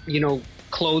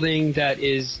 clothing that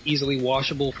is easily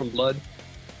washable from blood.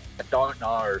 I don't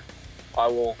know. I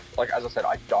will, as I said,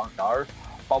 I don't know.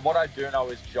 But what I do know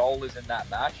is Joel is in that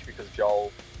match because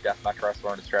Joel, deathmatch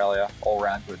wrestler in Australia, all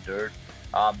round good dude.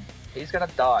 He's gonna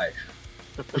die.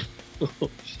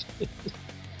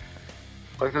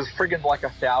 There's friggin' like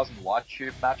 1,000 light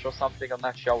tube match or something on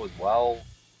that show as well.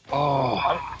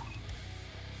 Oh.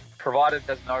 Provided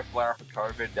there's no flare up of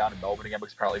COVID down in Melbourne again,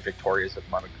 because apparently Victoria's at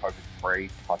the moment COVID-free,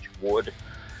 touch wood.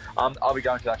 I'll be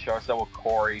going to that show, so will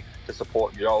Corey, to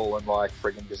support Joel and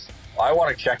I want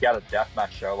to check out a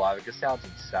deathmatch show live. It just sounds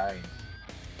insane.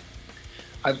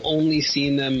 I've only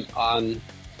seen them on,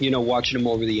 watching them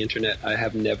over the internet. I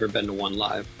have never been to one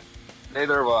live.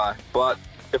 Neither have I. But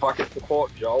if I can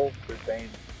support Joel, who's been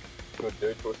a good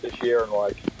dude to us this year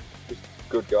and just a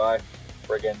good guy,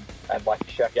 and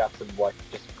check out some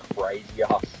just crazy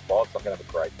ass spots, I'm gonna have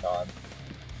a great time.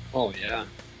 Oh yeah.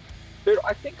 Dude,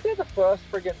 I think they're the first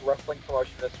friggin' wrestling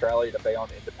promotion in Australia to be on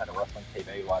independent wrestling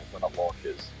TV when it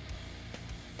launches.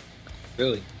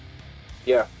 Really?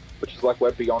 Yeah, which is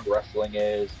where Beyond Wrestling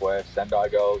is, where Sendai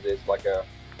Girls is,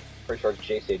 pretty sure it's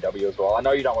GCW as well. I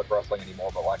know you don't watch wrestling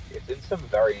anymore, but it's in some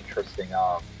very interesting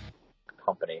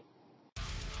company.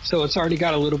 So it's already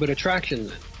got a little bit of traction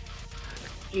then?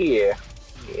 Yeah.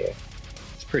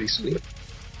 It's pretty sweet.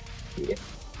 Yeah.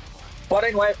 But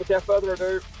anyway, without further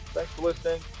ado, thanks for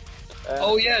listening.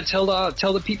 Oh yeah, tell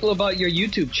the people about your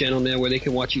YouTube channel now where they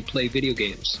can watch you play video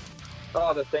games.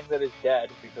 Oh, the thing that is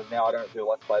dead, because now I don't do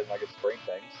Let's Plays and I just stream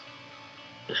things.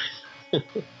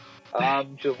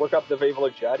 Just look up the Viva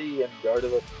Lajati and go to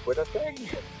the Twitter thing.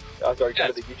 Go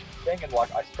to the YouTube thing, and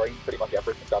I stream pretty much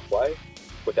everything I play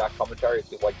without commentary. It's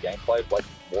just gameplay,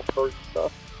 walkthroughs and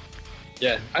stuff.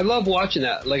 Yeah, I love watching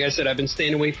that. Like I said, I've been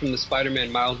staying away from the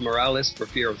Spider-Man Miles Morales for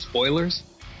fear of spoilers,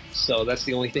 so that's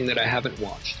the only thing that I haven't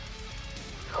watched.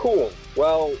 Cool.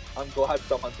 Well, I'm glad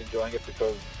someone's enjoying it,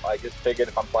 because I just figured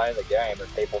if I'm playing the game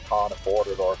and people can't afford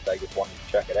it, or if they just want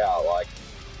to check it out,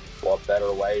 what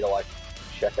better way to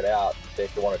check it out and see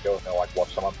if you want to do it than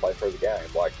watch someone play through the game.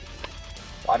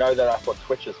 I know that that's what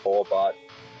Twitch is for, but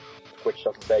Twitch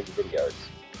doesn't save you videos.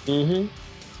 Mm-hmm.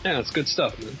 Yeah, it's good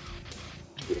stuff, man.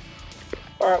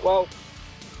 Alright, well,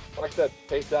 like I said,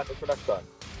 peace out until next time.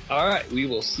 Alright, we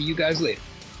will see you guys later.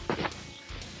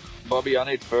 Bobby, I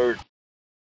need food.